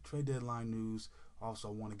 trade deadline news. Also,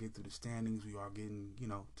 I want to get through the standings. We are getting,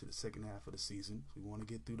 to the second half of the season. So we want to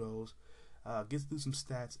get through those. Get through some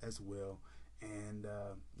stats as well. And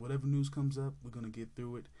whatever news comes up, we're going to get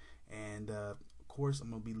through it. And, of course, I'm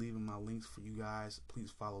going to be leaving my links for you guys.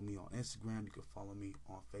 Please follow me on Instagram. You can follow me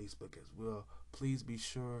on Facebook as well. Please be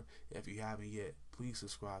sure, if you haven't yet, please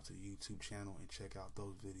subscribe to the YouTube channel and check out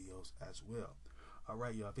those videos as well. All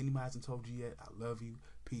right, y'all. If anybody hasn't told you yet, I love you.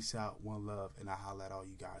 Peace out. One love. And I'll holler at all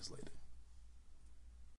you guys later.